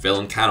combo now.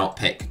 Villain cannot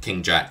pick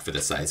king jack for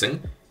the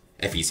sizing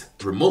if he's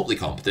remotely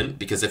competent,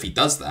 because if he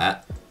does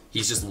that,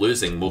 he's just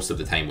losing most of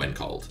the time when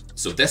called.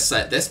 So this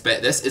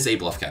is a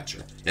bluff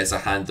catcher. It's a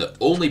hand that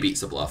only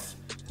beats a bluff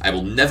I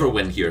will never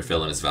win here if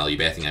villain is value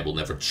betting. I will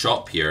never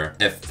chop here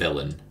if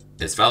villain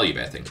is value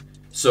betting.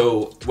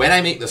 So when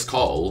I make this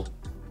call,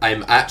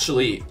 I'm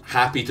actually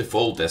happy to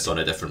fold this on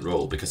a different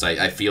roll because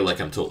I feel like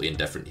I'm totally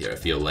indifferent here. I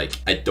feel like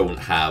I don't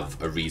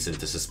have a reason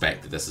to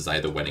suspect that this is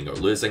either winning or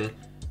losing.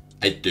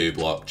 I do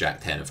block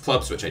Jack 10 of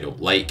clubs, which I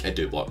don't like. I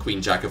do block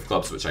Queen Jack of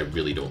clubs, which I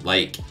really don't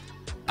like.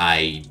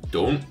 I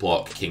don't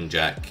block King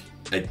Jack.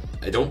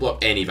 I don't block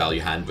any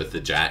value hand with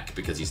the Jack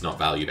because he's not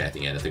value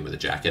betting anything with a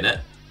Jack in it.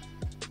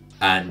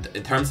 And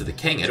in terms of the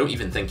King, I don't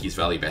even think he's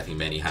value betting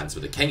many hands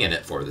with a King in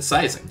it for the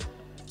sizing.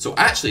 So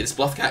actually, this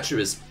bluff catcher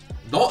is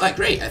not that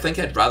great. I think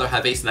I'd rather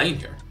have Ace-9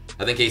 here.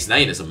 I think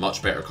Ace-9 is a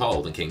much better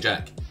call than King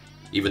Jack.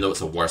 Even though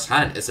it's a worse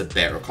hand, it's a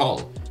better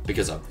call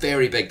because a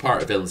very big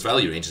part of villain's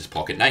value range is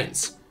pocket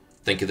 9s.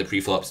 Think of the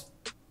pre-flops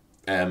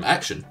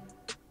action,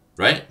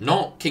 right?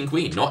 Not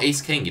King-Queen, not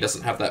Ace-King. He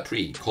doesn't have that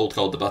pre. Cold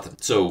called the button.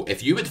 So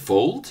if you would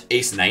fold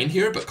Ace-9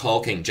 here but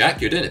call King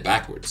Jack, you're doing it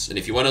backwards. And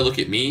if you want to look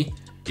at me,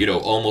 you know,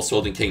 almost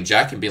folding King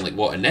Jack and being like,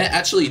 what a net?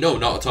 Actually, no,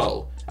 not at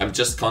all. I'm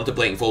just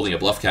contemplating folding a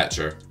bluff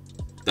catcher.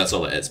 That's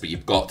all it is. But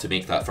you've got to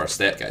make that first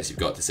step, guys. You've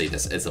got to say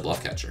this is a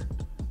bluff catcher.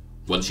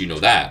 Once you know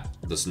that,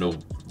 there's no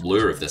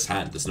lure of this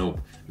hand. There's no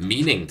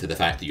meaning to the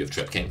fact that you have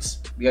tripped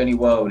kings. The only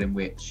world in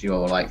which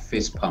you're like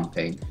fist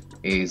pumping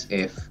is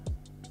if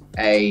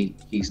A,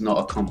 he's not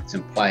a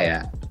competent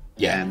player,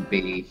 and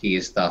B, he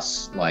is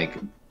thus like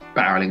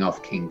barreling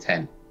off King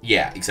 10.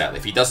 Yeah, exactly.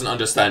 If he doesn't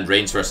understand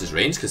range versus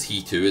range, because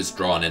he too is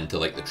drawn into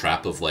like the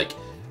trap of like,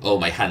 oh,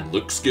 my hand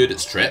looks good,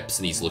 it's trips,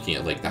 and he's looking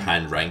at like the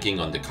hand ranking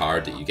on the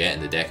card that you get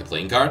in the deck of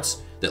playing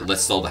cards that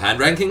lists all the hand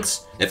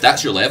rankings. If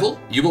that's your level,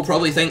 you will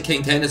probably think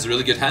King 10 is a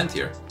really good hand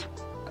here.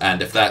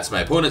 And if that's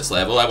my opponent's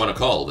level, I want to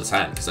call this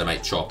hand because I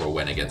might chop or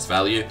win against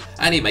value,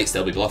 and he might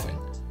still be bluffing,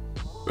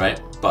 right?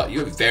 But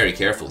you're very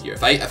careful here.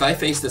 If I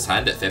face this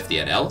hand at 50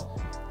 NL,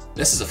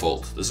 this is a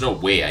fold. There's no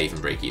way I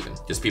even break even,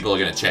 because people are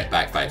going to check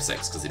back 5-6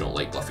 because they don't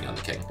like bluffing on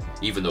the king,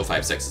 even though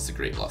 5-6 is a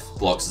great bluff.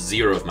 Blocks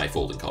 0 of my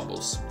folding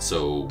combos.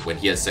 So when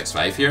he has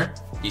 6-5 here,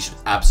 he should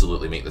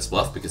absolutely make this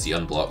bluff because he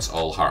unblocks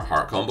all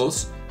heart-heart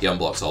combos. He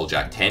unblocks all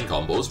Jack 10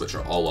 combos, which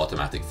are all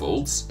automatic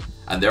folds.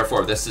 And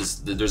therefore,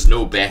 there's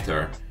no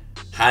better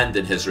hand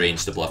in his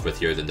range to bluff with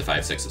here than the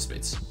 5-6 of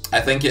spades. I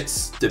think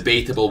it's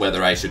debatable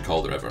whether I should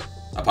call the river.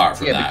 Apart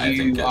from that, I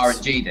think you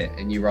RNG'd it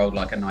and you rolled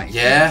like a 90.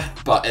 Yeah,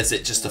 but is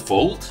it just a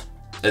fold?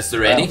 Is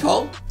there any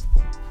call?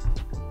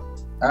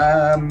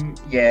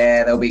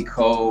 Yeah, they'll be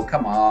call.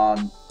 Come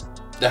on.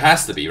 There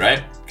has to be,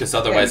 right? Because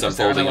otherwise I'm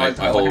folding out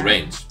my whole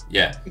range.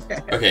 Yeah.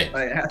 Okay.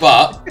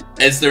 But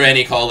is there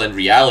any call in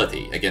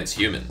reality against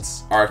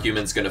humans? Are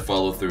humans going to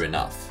follow through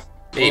enough?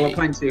 Maybe. Well, we're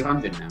playing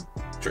 200 now.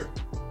 True.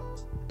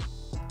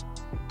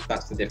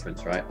 That's the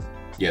difference, right?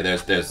 Yeah,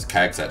 there's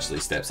Kags actually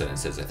steps in and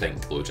says, I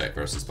think low jack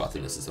versus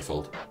button, this is a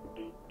fold.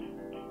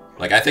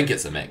 Like, I think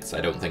it's a mix.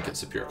 I don't think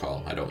it's a pure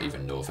call. I don't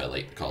even know if I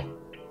like the call.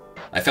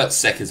 I felt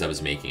sick as I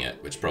was making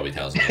it, which probably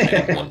tells me I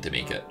didn't want to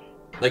make it.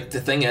 Like, the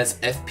thing is,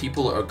 if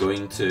people are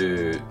going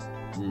to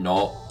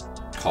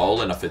not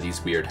call enough of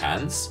these weird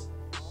hands,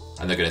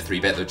 and they're going to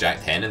 3-bet their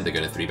Jack 10 and they're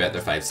going to 3-bet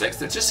their 5-6,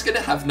 they're just going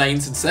to have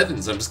 9s and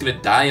 7s. I'm just going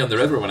to die on the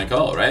river when I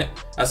call, right?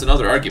 That's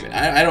another argument.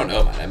 I don't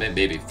know, man. I mean,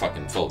 maybe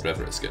fucking fold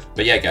river is good.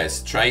 But yeah,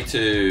 guys, try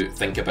to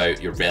think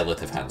about your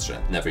relative hand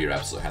strength, never your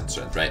absolute hand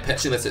strength, right?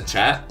 Pitching this at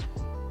chat,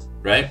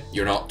 right?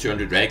 You're not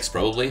 200 regs,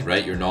 probably,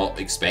 right? You're not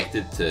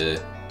expected to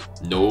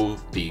know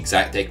the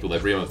exact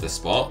equilibrium of the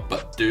spot,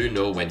 but do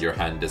know when your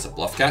hand is a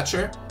bluff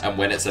catcher and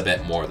when it's a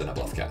bit more than a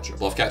bluff catcher.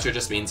 Bluff catcher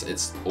just means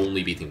it's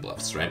only beating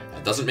bluffs, right?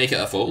 It doesn't make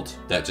it a fold.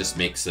 That just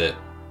makes it...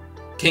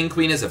 King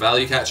Queen is a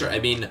value catcher. I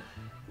mean,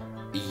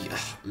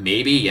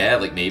 maybe, yeah,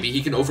 like maybe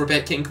he can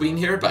overbet King Queen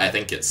here, but I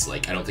think it's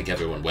like, I don't think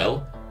everyone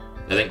will.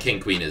 I think King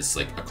Queen is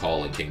like a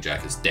call and King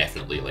Jack is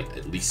definitely like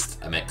at least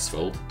a mixed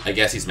fold. I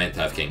guess he's meant to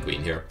have King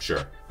Queen here,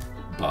 sure.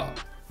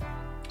 But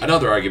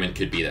another argument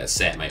could be that a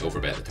set might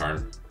overbet the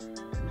turn.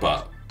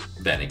 But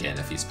then again,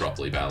 if he's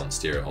properly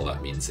balanced here, all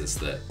that means is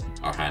that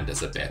our hand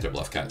is a better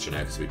bluff catcher now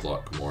because we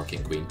block more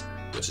King Queen,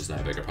 which is now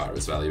a bigger part of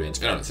his value range.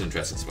 I don't know, it's an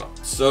interesting spot.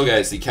 So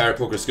guys, the Carrot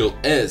Poker School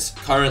is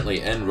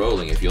currently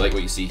enrolling. If you like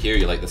what you see here,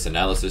 you like this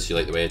analysis, you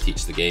like the way I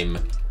teach the game,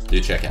 do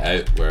check it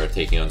out. We're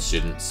taking on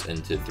students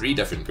into 3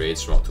 different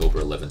grades from October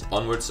 11th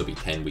onwards. So it'll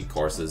be 10-week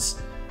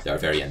courses that are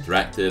very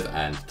interactive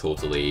and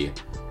totally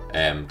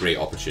great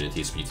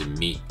opportunities for you to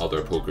meet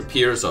other poker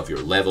peers of your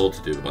level,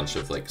 to do a bunch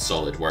of like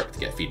solid work, to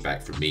get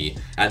feedback from me,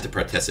 and to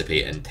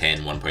participate in 10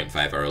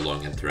 1.5 hour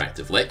long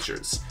interactive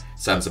lectures.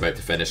 Sam's about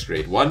to finish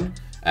grade 1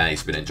 and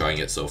he's been enjoying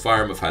it so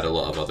far, and we've had a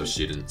lot of other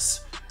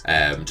students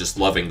just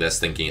loving this,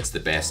 thinking it's the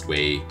best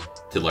way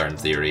to learn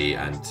theory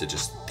and to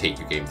just take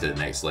your game to the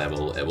next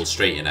level. It will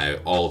straighten out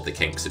all of the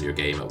kinks in your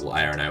game, it will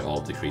iron out all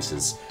of the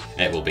creases,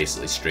 it will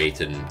basically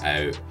straighten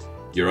out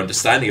your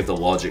understanding of the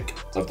logic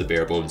of the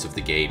bare bones of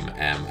the game.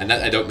 And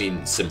that, I don't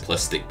mean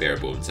simplistic bare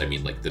bones, I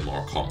mean like the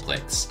more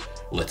complex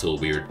little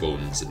weird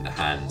bones in the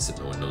hands that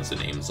no one knows the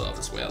names of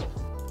as well.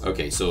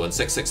 Okay, so on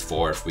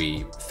 664, if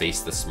we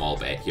face the small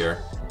bet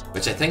here,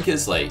 which I think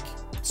is like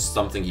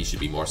something he should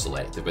be more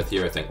selective with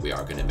here. I think we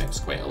are going to mix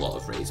quite a lot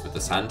of raise with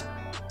this hand,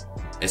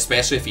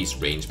 especially if he's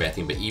range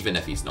betting, but even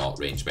if he's not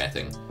range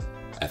betting,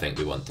 I think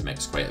we want to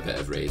mix quite a bit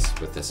of raise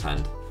with this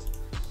hand.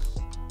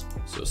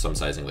 So some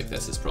sizing like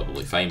this is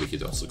probably fine. We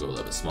could also go a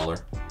little bit smaller.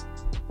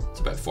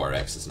 It's about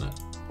 4x, isn't it?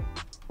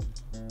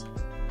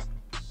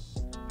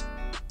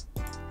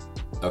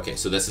 Okay,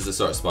 so this is the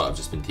sort of spot I've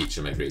just been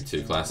teaching my grade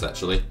 2 class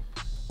actually.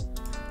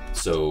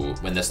 So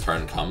when this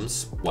turn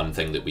comes, one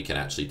thing that we can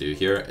actually do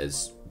here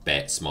is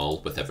bet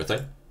small with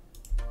everything.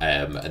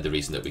 And the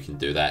reason that we can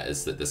do that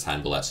is that this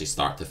hand will actually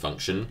start to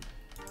function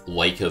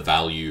like a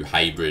value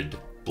hybrid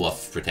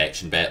bluff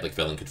protection bet. Like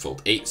villain could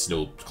fold 8s,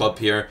 no club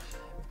here.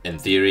 In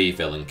theory,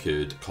 villain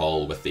could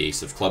call with the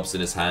ace of clubs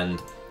in his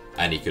hand,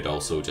 and he could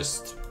also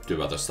just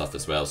do other stuff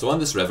as well. So on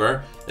this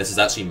river, this is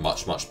actually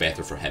much, much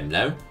better for him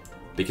now,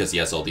 because he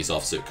has all these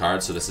offsuit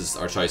cards. So this is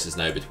our choices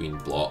now between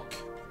block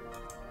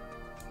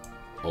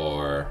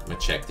or, I'm gonna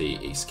check the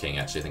ace king.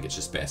 Actually, I think it's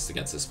just best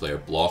against this player.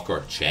 Block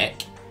or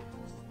check.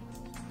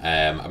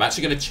 I'm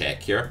actually going to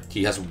check here.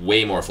 He has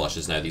way more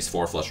flushes now. These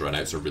 4 flush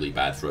runouts are really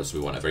bad for us.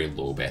 We want a very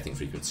low betting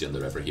frequency on the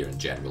river here in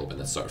general when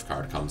this sort of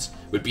card comes.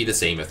 Would be the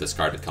same if this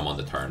card had come on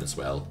the turn as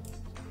well.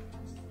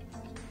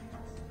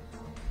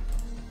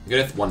 I'm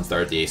going to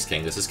 1/3 the ace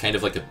king. This is kind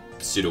of like a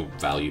pseudo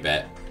value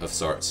bet of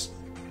sorts.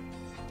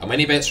 And when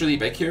he bets really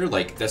big here,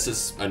 like this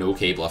is an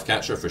okay bluff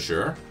catcher for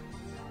sure,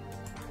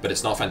 but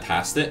it's not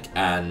fantastic.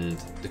 And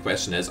the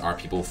question is, are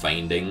people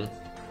finding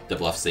the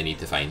bluffs they need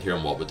to find here,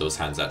 and what would those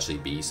hands actually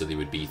be? So they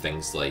would be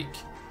things like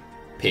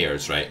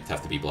pairs, right? You'd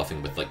have to be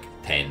bluffing with like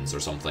 10s or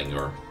something,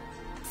 or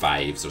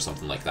 5s or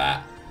something like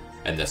that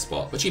in this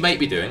spot, which he might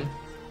be doing.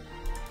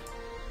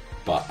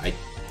 But I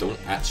don't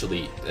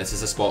actually, this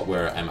is a spot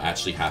where I'm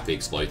actually happy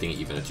exploiting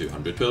even a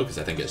 200 pool, because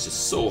I think it's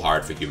just so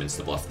hard for humans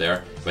to bluff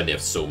there when they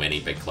have so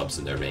many big clubs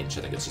in their range.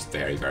 I think it's just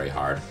very, very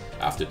hard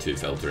after 2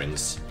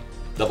 filterings.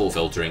 Double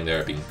filtering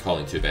there, been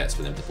calling 2 bets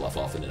for them to bluff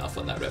often enough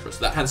on that river. So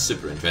that hand's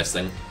super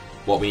interesting.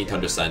 What we need to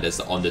understand is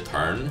that on the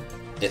turn,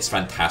 it's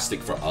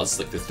fantastic for us.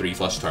 Like the 3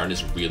 flush turn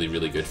is really,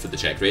 really good for the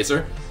check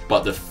raiser,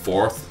 but the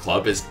 4th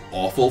club is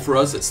awful for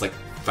us. It's like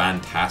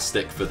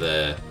fantastic for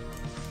the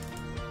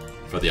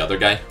other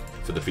guy,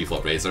 for the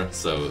pre-flop raiser.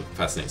 So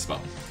fascinating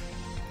spot.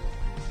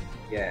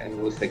 Yeah, and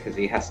also because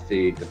he has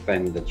to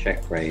defend the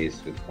check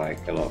raise with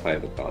like a lot of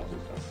overcards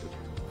and stuff.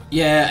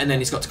 Yeah, and then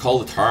he's got to call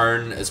the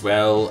turn as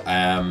well,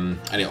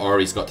 or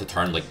he's got to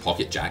turn like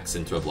pocket jacks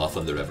into a bluff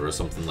on the river or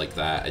something like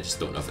that. I just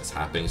don't know if it's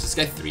happening. So this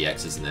guy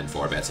 3x's and then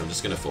 4 bets. I'm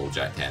just gonna fold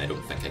jack 10. I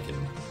don't think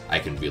I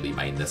can really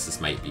mind this. This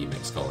might be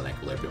mixed call and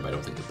equilibrium. I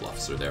don't think the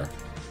bluffs are there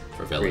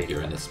for villain here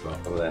in this spot.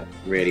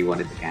 Really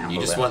wanted to gamble. You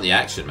just there. want the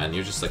action, man.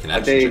 You're just like an I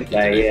action do, junkie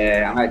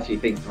today. yeah. I'm actually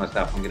thinking to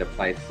myself, I'm gonna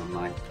play this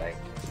online today.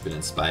 You've been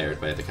inspired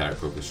by the Carrot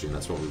Poker stream.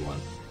 That's what we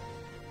want.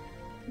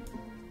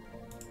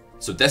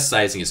 So this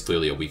sizing is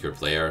clearly a weaker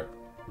player,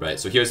 right?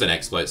 So here's an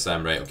exploit,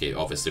 Sam, right? Okay,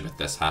 obviously with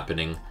this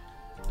happening,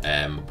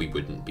 we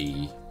wouldn't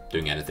be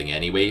doing anything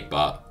anyway,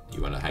 but you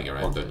want to hang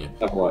around, don't you?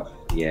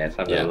 Yeah,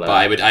 but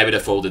I would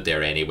have folded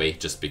there anyway,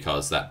 just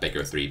because that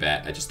bigger 3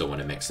 bet. I just don't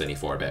want to mix any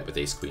 4 bet with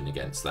ace queen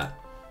against that.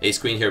 Ace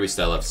queen here, we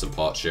still have some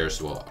pot shares,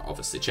 so we're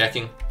obviously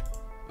checking.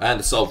 And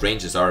the solved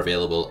ranges are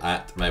available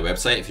at my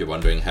website. If you're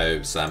wondering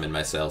how Sam and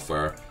myself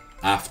are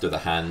after the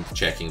hand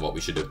checking what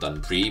we should have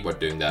done pre, we're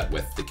doing that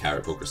with the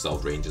Carrot Poker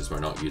solved ranges. We're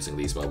not using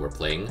these while we're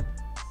playing.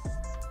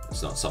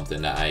 It's not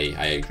something that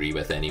I agree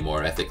with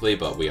anymore ethically,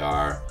 but we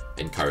are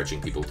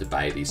encouraging people to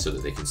buy these so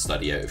that they can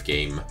study out of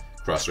game,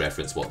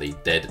 cross-reference what they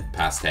did,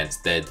 past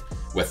tense did,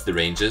 with the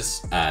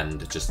ranges,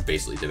 and just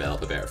basically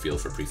develop a better feel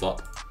for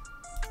pre-flop.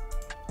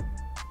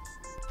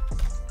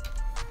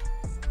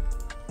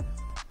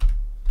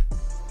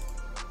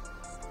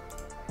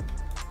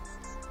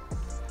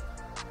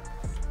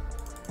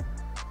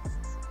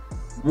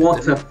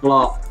 What a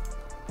flop.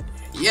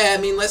 Yeah,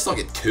 I mean, let's not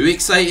get too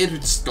excited. We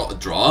just got a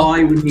draw.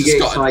 Why wouldn't you just get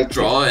got excited? a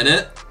draw in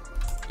it.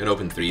 Gonna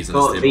open 3s on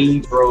Got this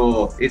the table.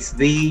 draw. It's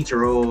the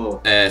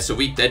draw. So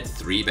we did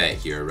 3 bet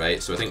here,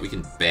 right? So I think we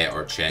can bet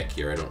or check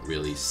here. I don't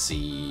really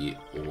see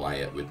why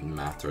it would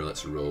matter.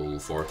 Let's roll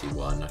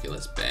 41. Okay,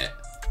 let's bet.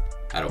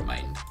 I don't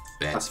mind.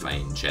 Bet's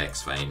fine.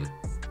 Check's fine.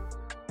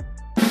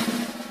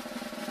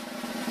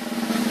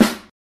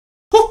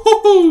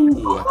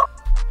 Hoo-hoo-hoo!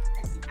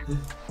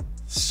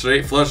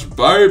 Straight flush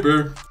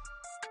barber.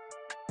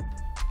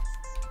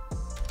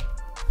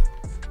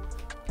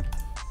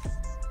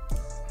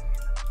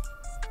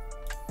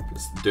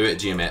 Let's do it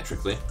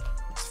geometrically.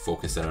 Let's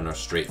focus in on our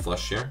straight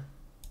flush here.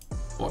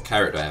 What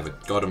carrot do I have? A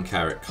Godam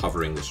carrot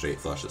covering the straight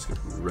flush. Let's get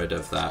rid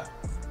of that.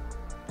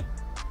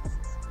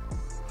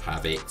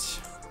 Have it.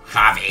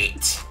 Have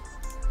it!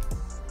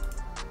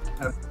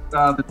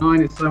 The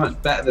 9 is so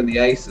much better than the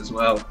ace as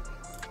well.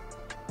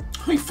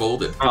 I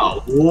folded.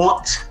 Oh,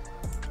 what?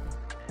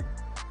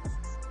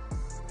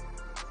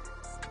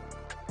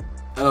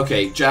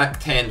 Okay, Jack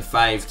 10,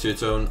 5,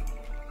 2-tone.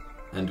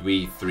 And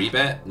we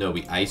 3-bet? No,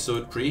 we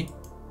ISO'd pre.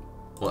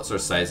 What's our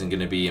sizing going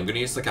to be? I'm going to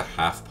use like a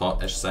half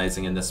pot-ish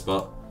sizing in this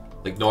spot.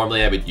 Like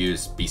normally I would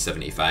use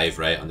B75,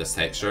 right, on this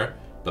texture.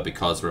 but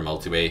because we're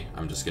multi-way,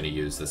 I'm just going to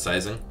use the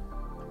sizing.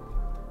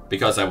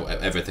 Because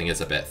everything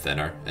is a bit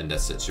thinner in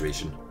this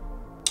situation.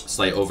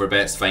 Slight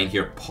overbet's fine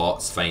here,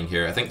 pot's fine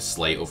here. I think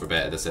slight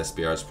overbet of this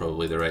SBR is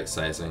probably the right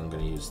sizing. I'm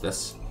going to use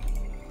this.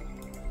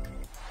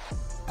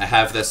 I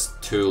have this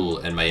tool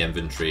in my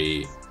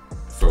inventory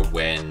for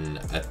when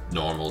a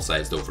normal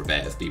sized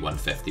overbet of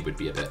B150 would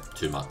be a bit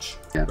too much.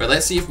 Yeah. Right,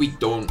 let's see if we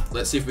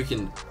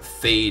can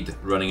fade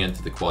running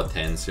into the quad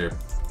 10s here.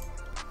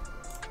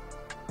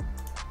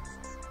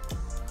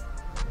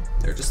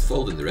 They're just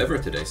folding the river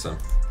today, Sam.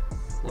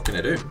 What can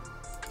I do?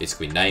 Ace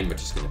Queen 9, we're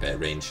just going to bet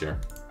range here.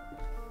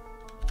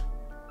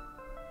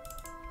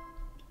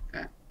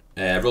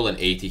 Rolling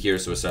 80 here,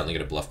 so we're certainly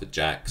going to bluff with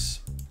jacks.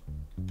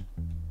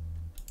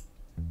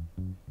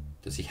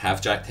 Does he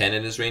have Jack 10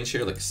 in his range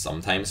here? Like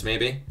sometimes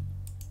maybe.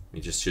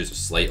 We just choose a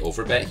slight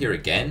overbet here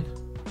again.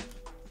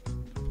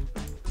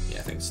 Yeah,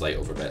 I think slight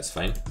overbet's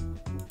fine.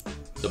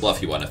 The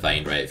bluff you want to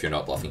find, right? If you're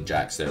not bluffing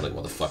jacks there, like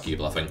what the fuck are you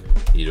bluffing?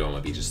 You don't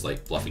want to be just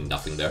like bluffing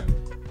nothing there.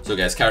 So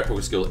guys, Carrot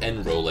Poker School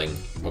enrolling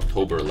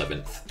October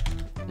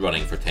 11th,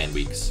 running for 10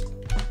 weeks.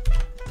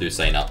 Do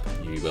sign up.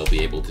 You will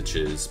be able to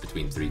choose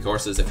between 3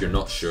 courses. If you're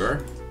not sure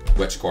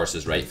which course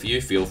is right for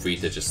you, feel free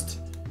to just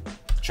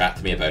chat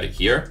to me about it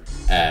here,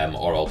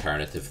 or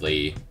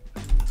alternatively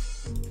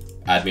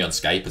add me on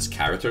Skype as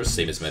characters,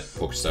 same as my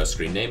PokerStars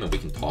screen name, and we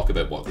can talk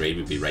about what grade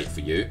would be right for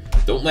you.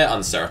 Don't let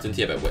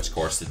uncertainty about which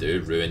course to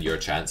do ruin your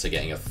chance of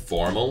getting a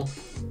formal,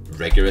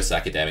 rigorous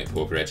academic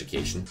poker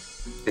education.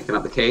 Picking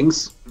up the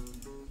kings.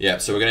 Yeah,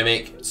 so we're gonna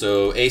make,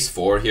 so ace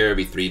 4 here,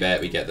 we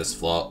 3-bet, we get this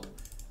flop.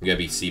 I'm gonna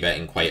be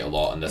c-betting quite a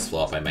lot on this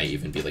flop. I might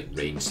even be like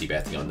range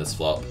c-betting on this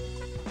flop.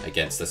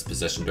 Against this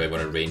position, do I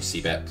want to range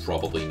c-bet?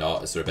 Probably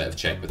not. Is there a bit of a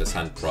check with this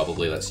hand?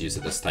 Probably. Let's use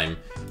it this time.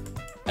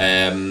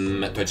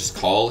 Do I just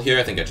call here?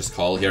 I think I just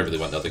call here. I really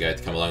want the other guy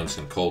to come along. I'm just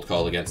going to cold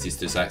call against these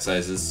 2 sack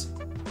sizes.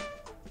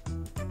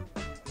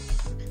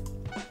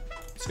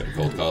 Just going to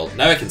cold call.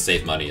 Now I can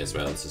save money as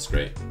well. This is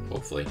great.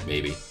 Hopefully.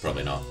 Maybe.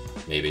 Probably not.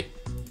 Maybe.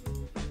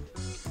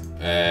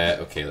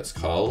 Okay, let's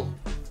call.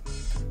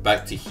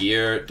 Back to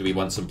here, do we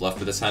want some bluff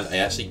with this hand? I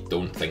actually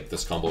don't think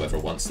this combo ever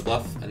wants to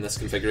bluff in this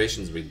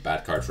configuration. It's a really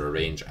bad card for a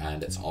range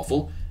and it's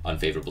awful.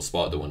 Unfavorable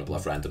spot, don't want to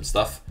bluff random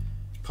stuff.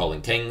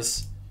 Calling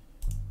kings,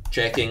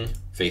 checking,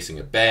 facing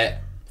a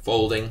bet,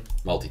 folding,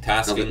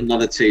 multitasking.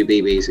 Another 2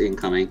 BBs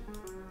incoming.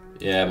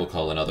 Yeah, we'll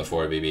call another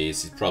 4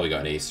 BBs. He's probably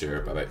got an ace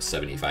here about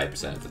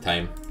 75% of the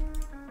time.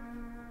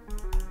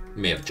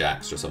 May have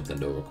jacks or something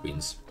though, or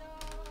queens.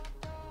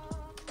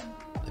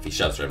 If he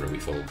shoves river, we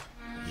fold.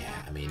 Yeah,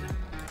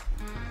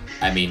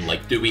 I mean,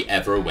 like, do we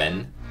ever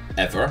win?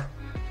 Ever?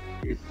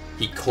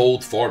 He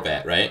cold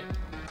 4-bet, right?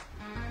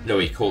 No,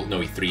 he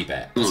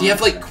 3-bet. Does he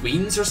have, like,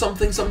 queens or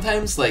something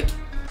sometimes? Like,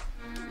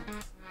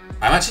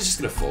 I'm actually just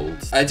gonna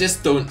fold. I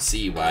just don't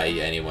see why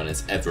anyone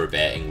is ever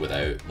betting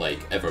without, like,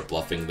 ever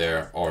bluffing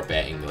there or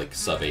betting, like,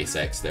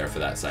 sub-ace-x there for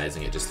that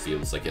sizing. It just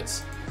feels like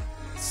it's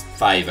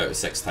 5 out of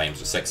 6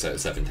 times or 6 out of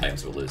 7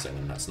 times we're losing,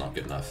 and that's not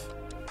good enough.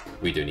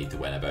 We do need to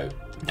win about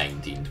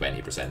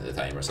 19-20% of the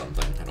time or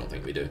something. I don't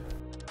think we do.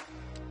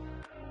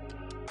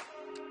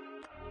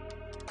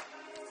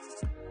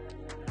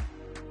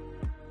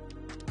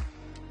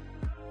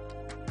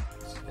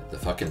 The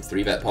fucking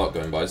 3-bet pot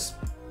going, boys.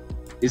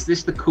 Is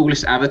this the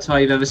coolest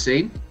avatar you've ever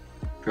seen?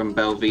 From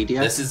Belvedere?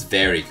 This is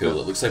very cool.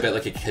 It looks a bit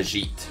like a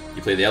Khajiit.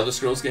 You play the Elder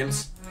Scrolls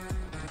games?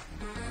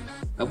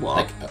 A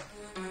what? Like,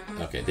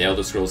 okay, the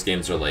Elder Scrolls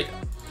games are like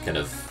kind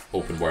of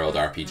open world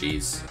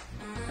RPGs.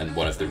 And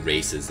one of the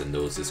races in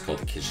those is called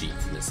a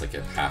Khajiit. And it's like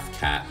a half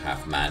cat,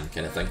 half man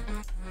kind of thing.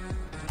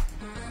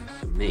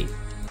 Me?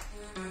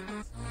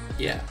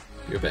 Yeah,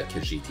 you're a bit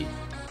Khajiit-y.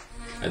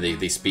 And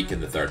they speak in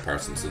the 3rd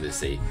person, so they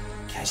say,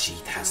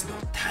 Khajiit has no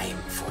time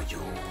for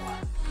you.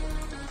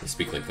 They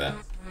speak like that.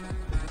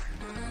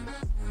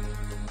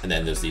 And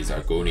then there's these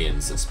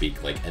Argonians that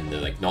speak like in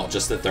the, like, not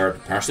just the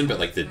 3rd person, but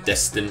like the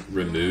distant,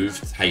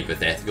 removed,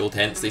 hypothetical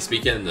tense they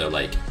speak in. And they're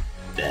like,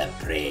 the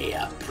prey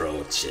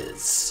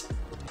approaches.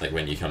 Like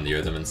when you come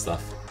near them and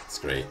stuff. It's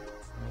great.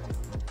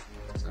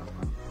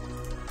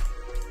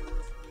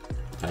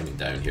 Timing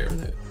down here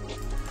without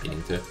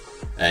meaning to.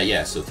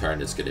 Yeah, so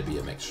turn is going to be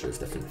a mixture of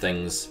different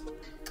things.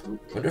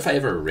 Wonder if I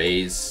ever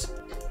raise.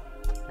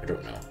 I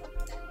don't know.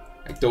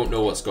 I don't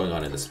know what's going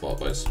on in this spot,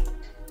 boys.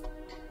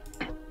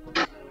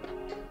 I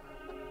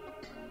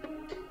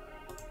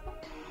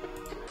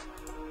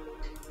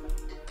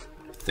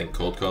think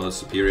cold call is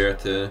superior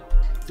to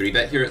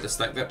 3-bet here at the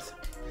stack depth.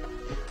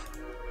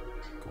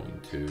 Going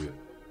to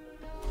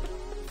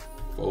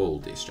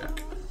fold ace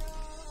jack.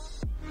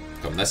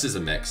 Come, this is a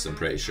mix, I'm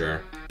pretty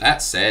sure.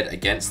 That said,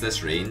 against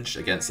this range,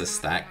 against this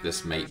stack,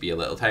 this might be a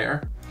little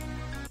tighter.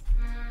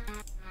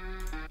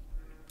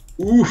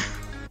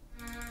 Oof.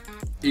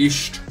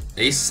 East.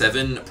 Ace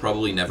 7,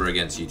 probably never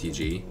against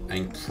UTG. I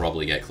can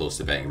probably get close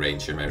to betting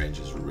range here. My range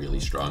is really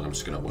strong. I'm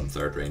just going to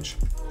 1/3 range.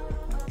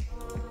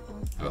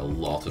 I have a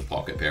lot of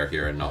pocket pair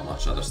here and not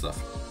much other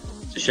stuff.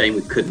 It's a shame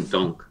we couldn't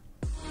donk.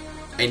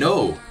 I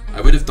know.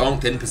 I would have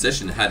donked in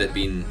position had it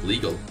been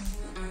legal.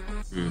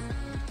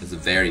 It's a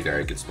very,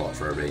 very good spot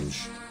for a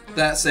range.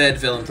 That said,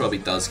 villain probably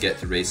does get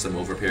to raise some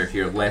overpair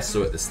here, less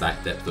so at the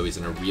stack depth, though he's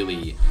in a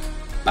really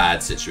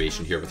bad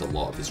situation here with a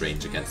lot of his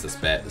range against this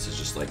bet. This is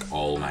just like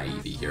all my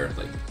EV here,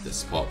 like this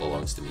spot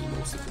belongs to me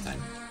most of the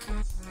time.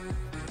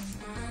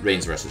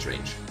 Range versus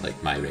range,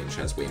 like my range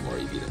has way more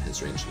EV than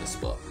his range in this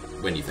spot.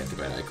 When you think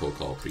about it, I cold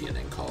call, pre and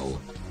then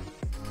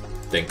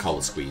call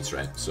a squeeze,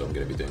 right? So I'm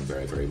going to be doing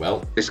very, very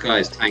well. This guy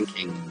is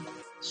tanking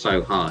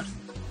so hard.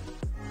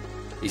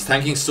 He's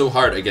tanking so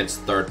hard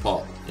against third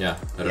pot. Yeah,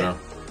 I don't know.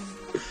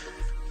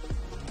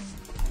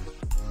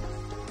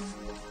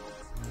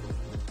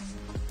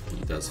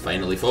 He does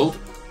finally fold.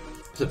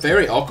 It's a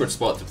very awkward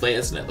spot to play,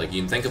 isn't it? Like,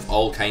 you can think of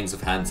all kinds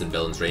of hands in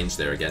villain's range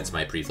there against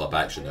my pre-flop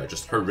action. They're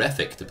just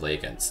horrific to play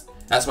against.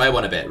 That's why I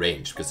want to bet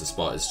range, because the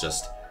spot is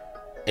just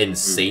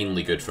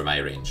insanely good for my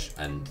range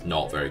and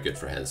not very good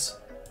for his.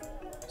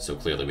 So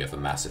clearly we have a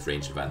massive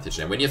range advantage.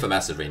 And when you have a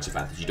massive range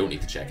advantage, you don't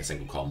need to check a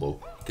single combo,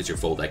 because your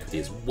fold equity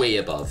is way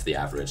above the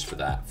average for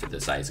the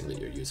sizing that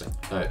you're using.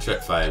 Alright,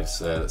 trick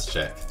fives. Let's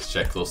check. Let's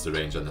check close to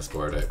range on this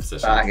board out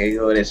position. Fucking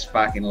got this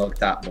fucking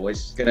looked up,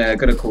 boys.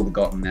 Gonna call the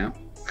Gotham now.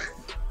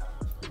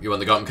 You want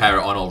the Gotham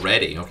Kyra on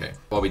already? Okay.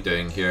 What are we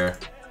doing here?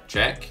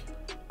 Check.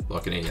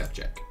 Locking in, yeah,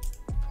 check.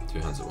 Two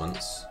hands at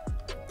once.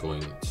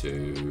 Going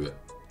to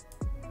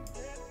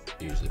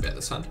usually bet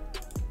this hand.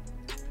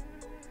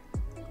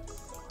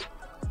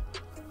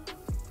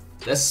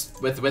 This,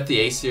 with the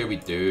ace here, we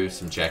do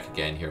some check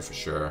again here for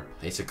sure.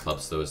 Ace of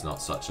clubs though is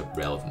not such a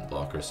relevant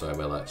blocker, so I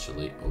will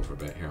actually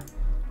overbet here.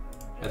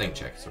 I think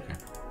check is okay.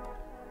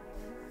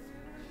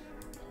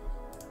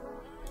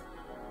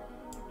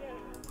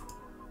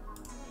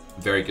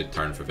 Very good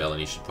turn for villain.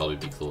 He should probably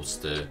be close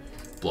to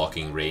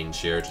blocking range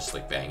here, just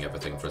like betting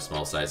everything for a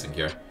small sizing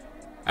here.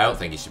 I don't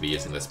think he should be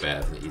using this bet.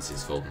 I think the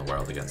easiest fold in the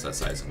world against that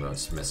sizing though.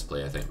 It's a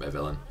misplay, I think, by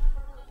villain.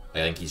 I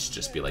think he should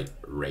just be like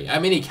I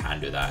mean, he can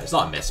do that. It's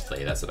not a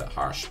misplay, that's a bit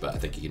harsh, but I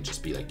think he can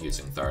just be like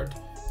using third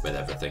with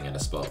everything in a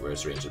spot where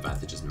his range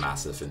advantage is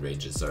massive and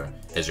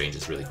his range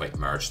is really quite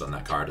merged on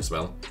that card as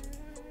well.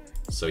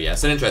 So yeah,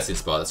 it's an interesting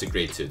spot. That's a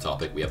grade 2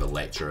 topic. We have a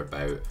lecture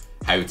about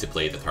how to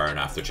play the turn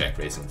after check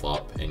raising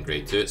flop in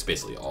grade 2. It's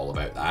basically all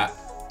about that.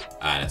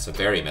 And it's a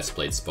very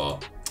misplayed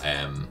spot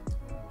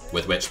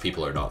with which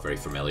people are not very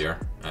familiar,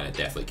 and it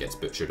definitely gets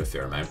butchered a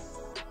fair amount.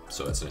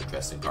 So it's an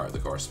interesting part of the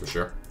course for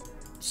sure.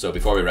 So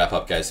before we wrap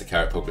up, guys, the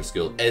Carrot Poker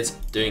School is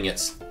doing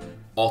its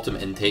autumn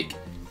intake.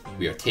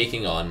 We are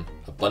taking on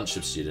a bunch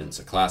of students,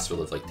 a class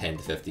full of like 10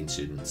 to 15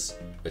 students,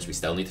 which we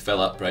still need to fill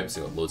up, right?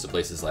 So we've got loads of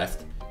places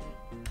left.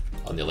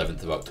 On the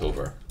 11th of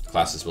October.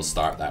 Classes will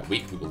start that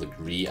week. We will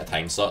agree a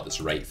time slot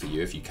that's right for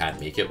you. If you can't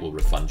make it, we'll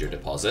refund your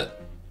deposit,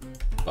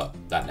 but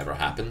that never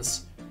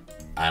happens.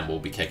 And we'll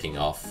be kicking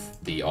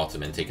off the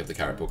autumn intake of the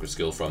Carrot Poker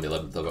School from the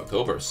 11th of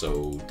October,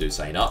 so do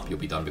sign up. You'll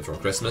be done before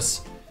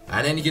Christmas.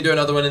 And then you can do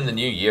another one in the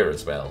new year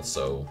as well,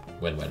 so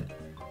win-win.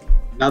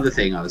 Another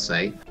thing I would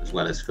say, as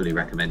well as fully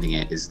recommending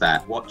it, is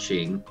that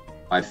watching,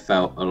 I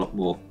felt a lot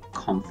more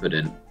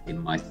confident in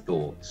my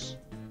thoughts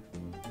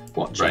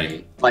watching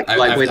it.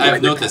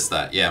 I've noticed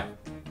that, yeah.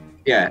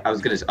 Yeah, I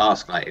was going to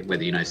ask like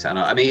whether you know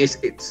Santa. I mean,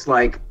 it's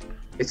like,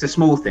 it's a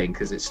small thing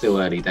because it's still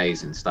early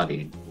days in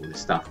studying all this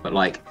stuff, but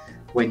like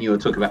when you were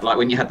talking about, like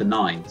when you had the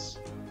 9s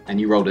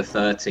and you rolled a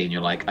 13, you're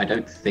like, I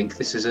don't think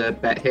this is a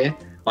bet here.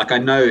 Like I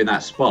know in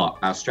that spot,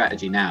 our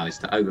strategy now is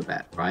to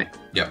overbet, right?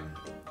 Yep.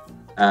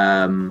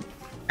 And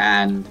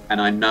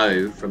I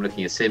know from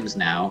looking at Sims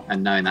now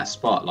and knowing that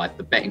spot, like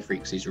the betting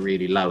frequency is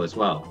really low as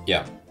well.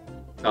 Yeah.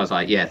 I was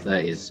like, yeah,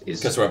 30 is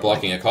because we're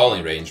blocking a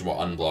calling range, we're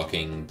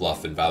unblocking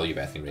bluff and value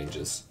betting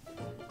ranges.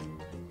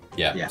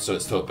 Yeah. So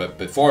it's but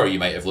before you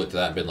might have looked at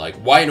that and been like,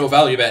 why no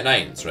value bet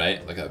 9s,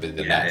 right? Like that would be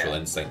the natural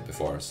instinct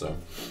before. So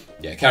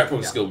yeah, Carrot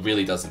Poker Skill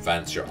really does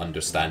advance your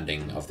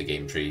understanding of the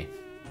game tree,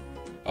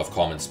 of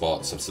common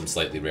spots, of some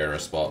slightly rarer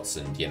spots,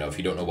 and you know, if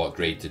you don't know what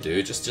grade to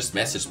do, just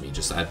message me,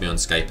 just add me on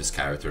Skype as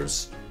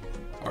Characters,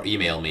 or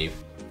email me.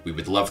 We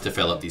would love to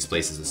fill up these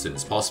places as soon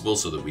as possible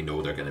so that we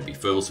know they're going to be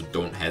full, so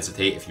don't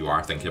hesitate. If you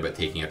are thinking about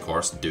taking a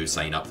course, do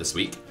sign up this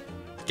week.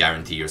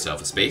 Guarantee yourself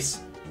a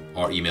space.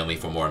 Or email me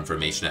for more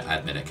information at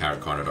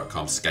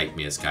admin@carrotcorner.com, Skype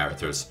me as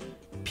Characters,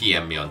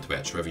 PM me on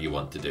Twitch, whatever you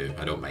want to do.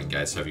 I don't mind,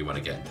 guys, however you want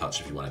to get in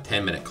touch. If you want a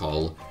 10-minute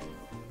call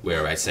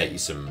where I set you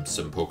some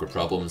poker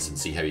problems and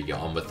see how you get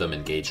on with them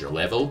and gauge your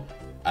level,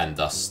 and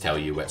thus tell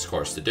you which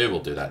course to do,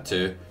 we'll do that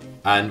too.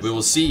 And we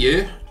will see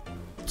you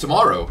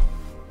tomorrow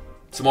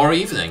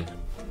evening.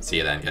 See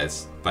you then,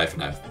 guys. Bye for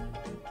now.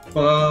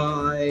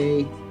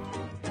 Bye.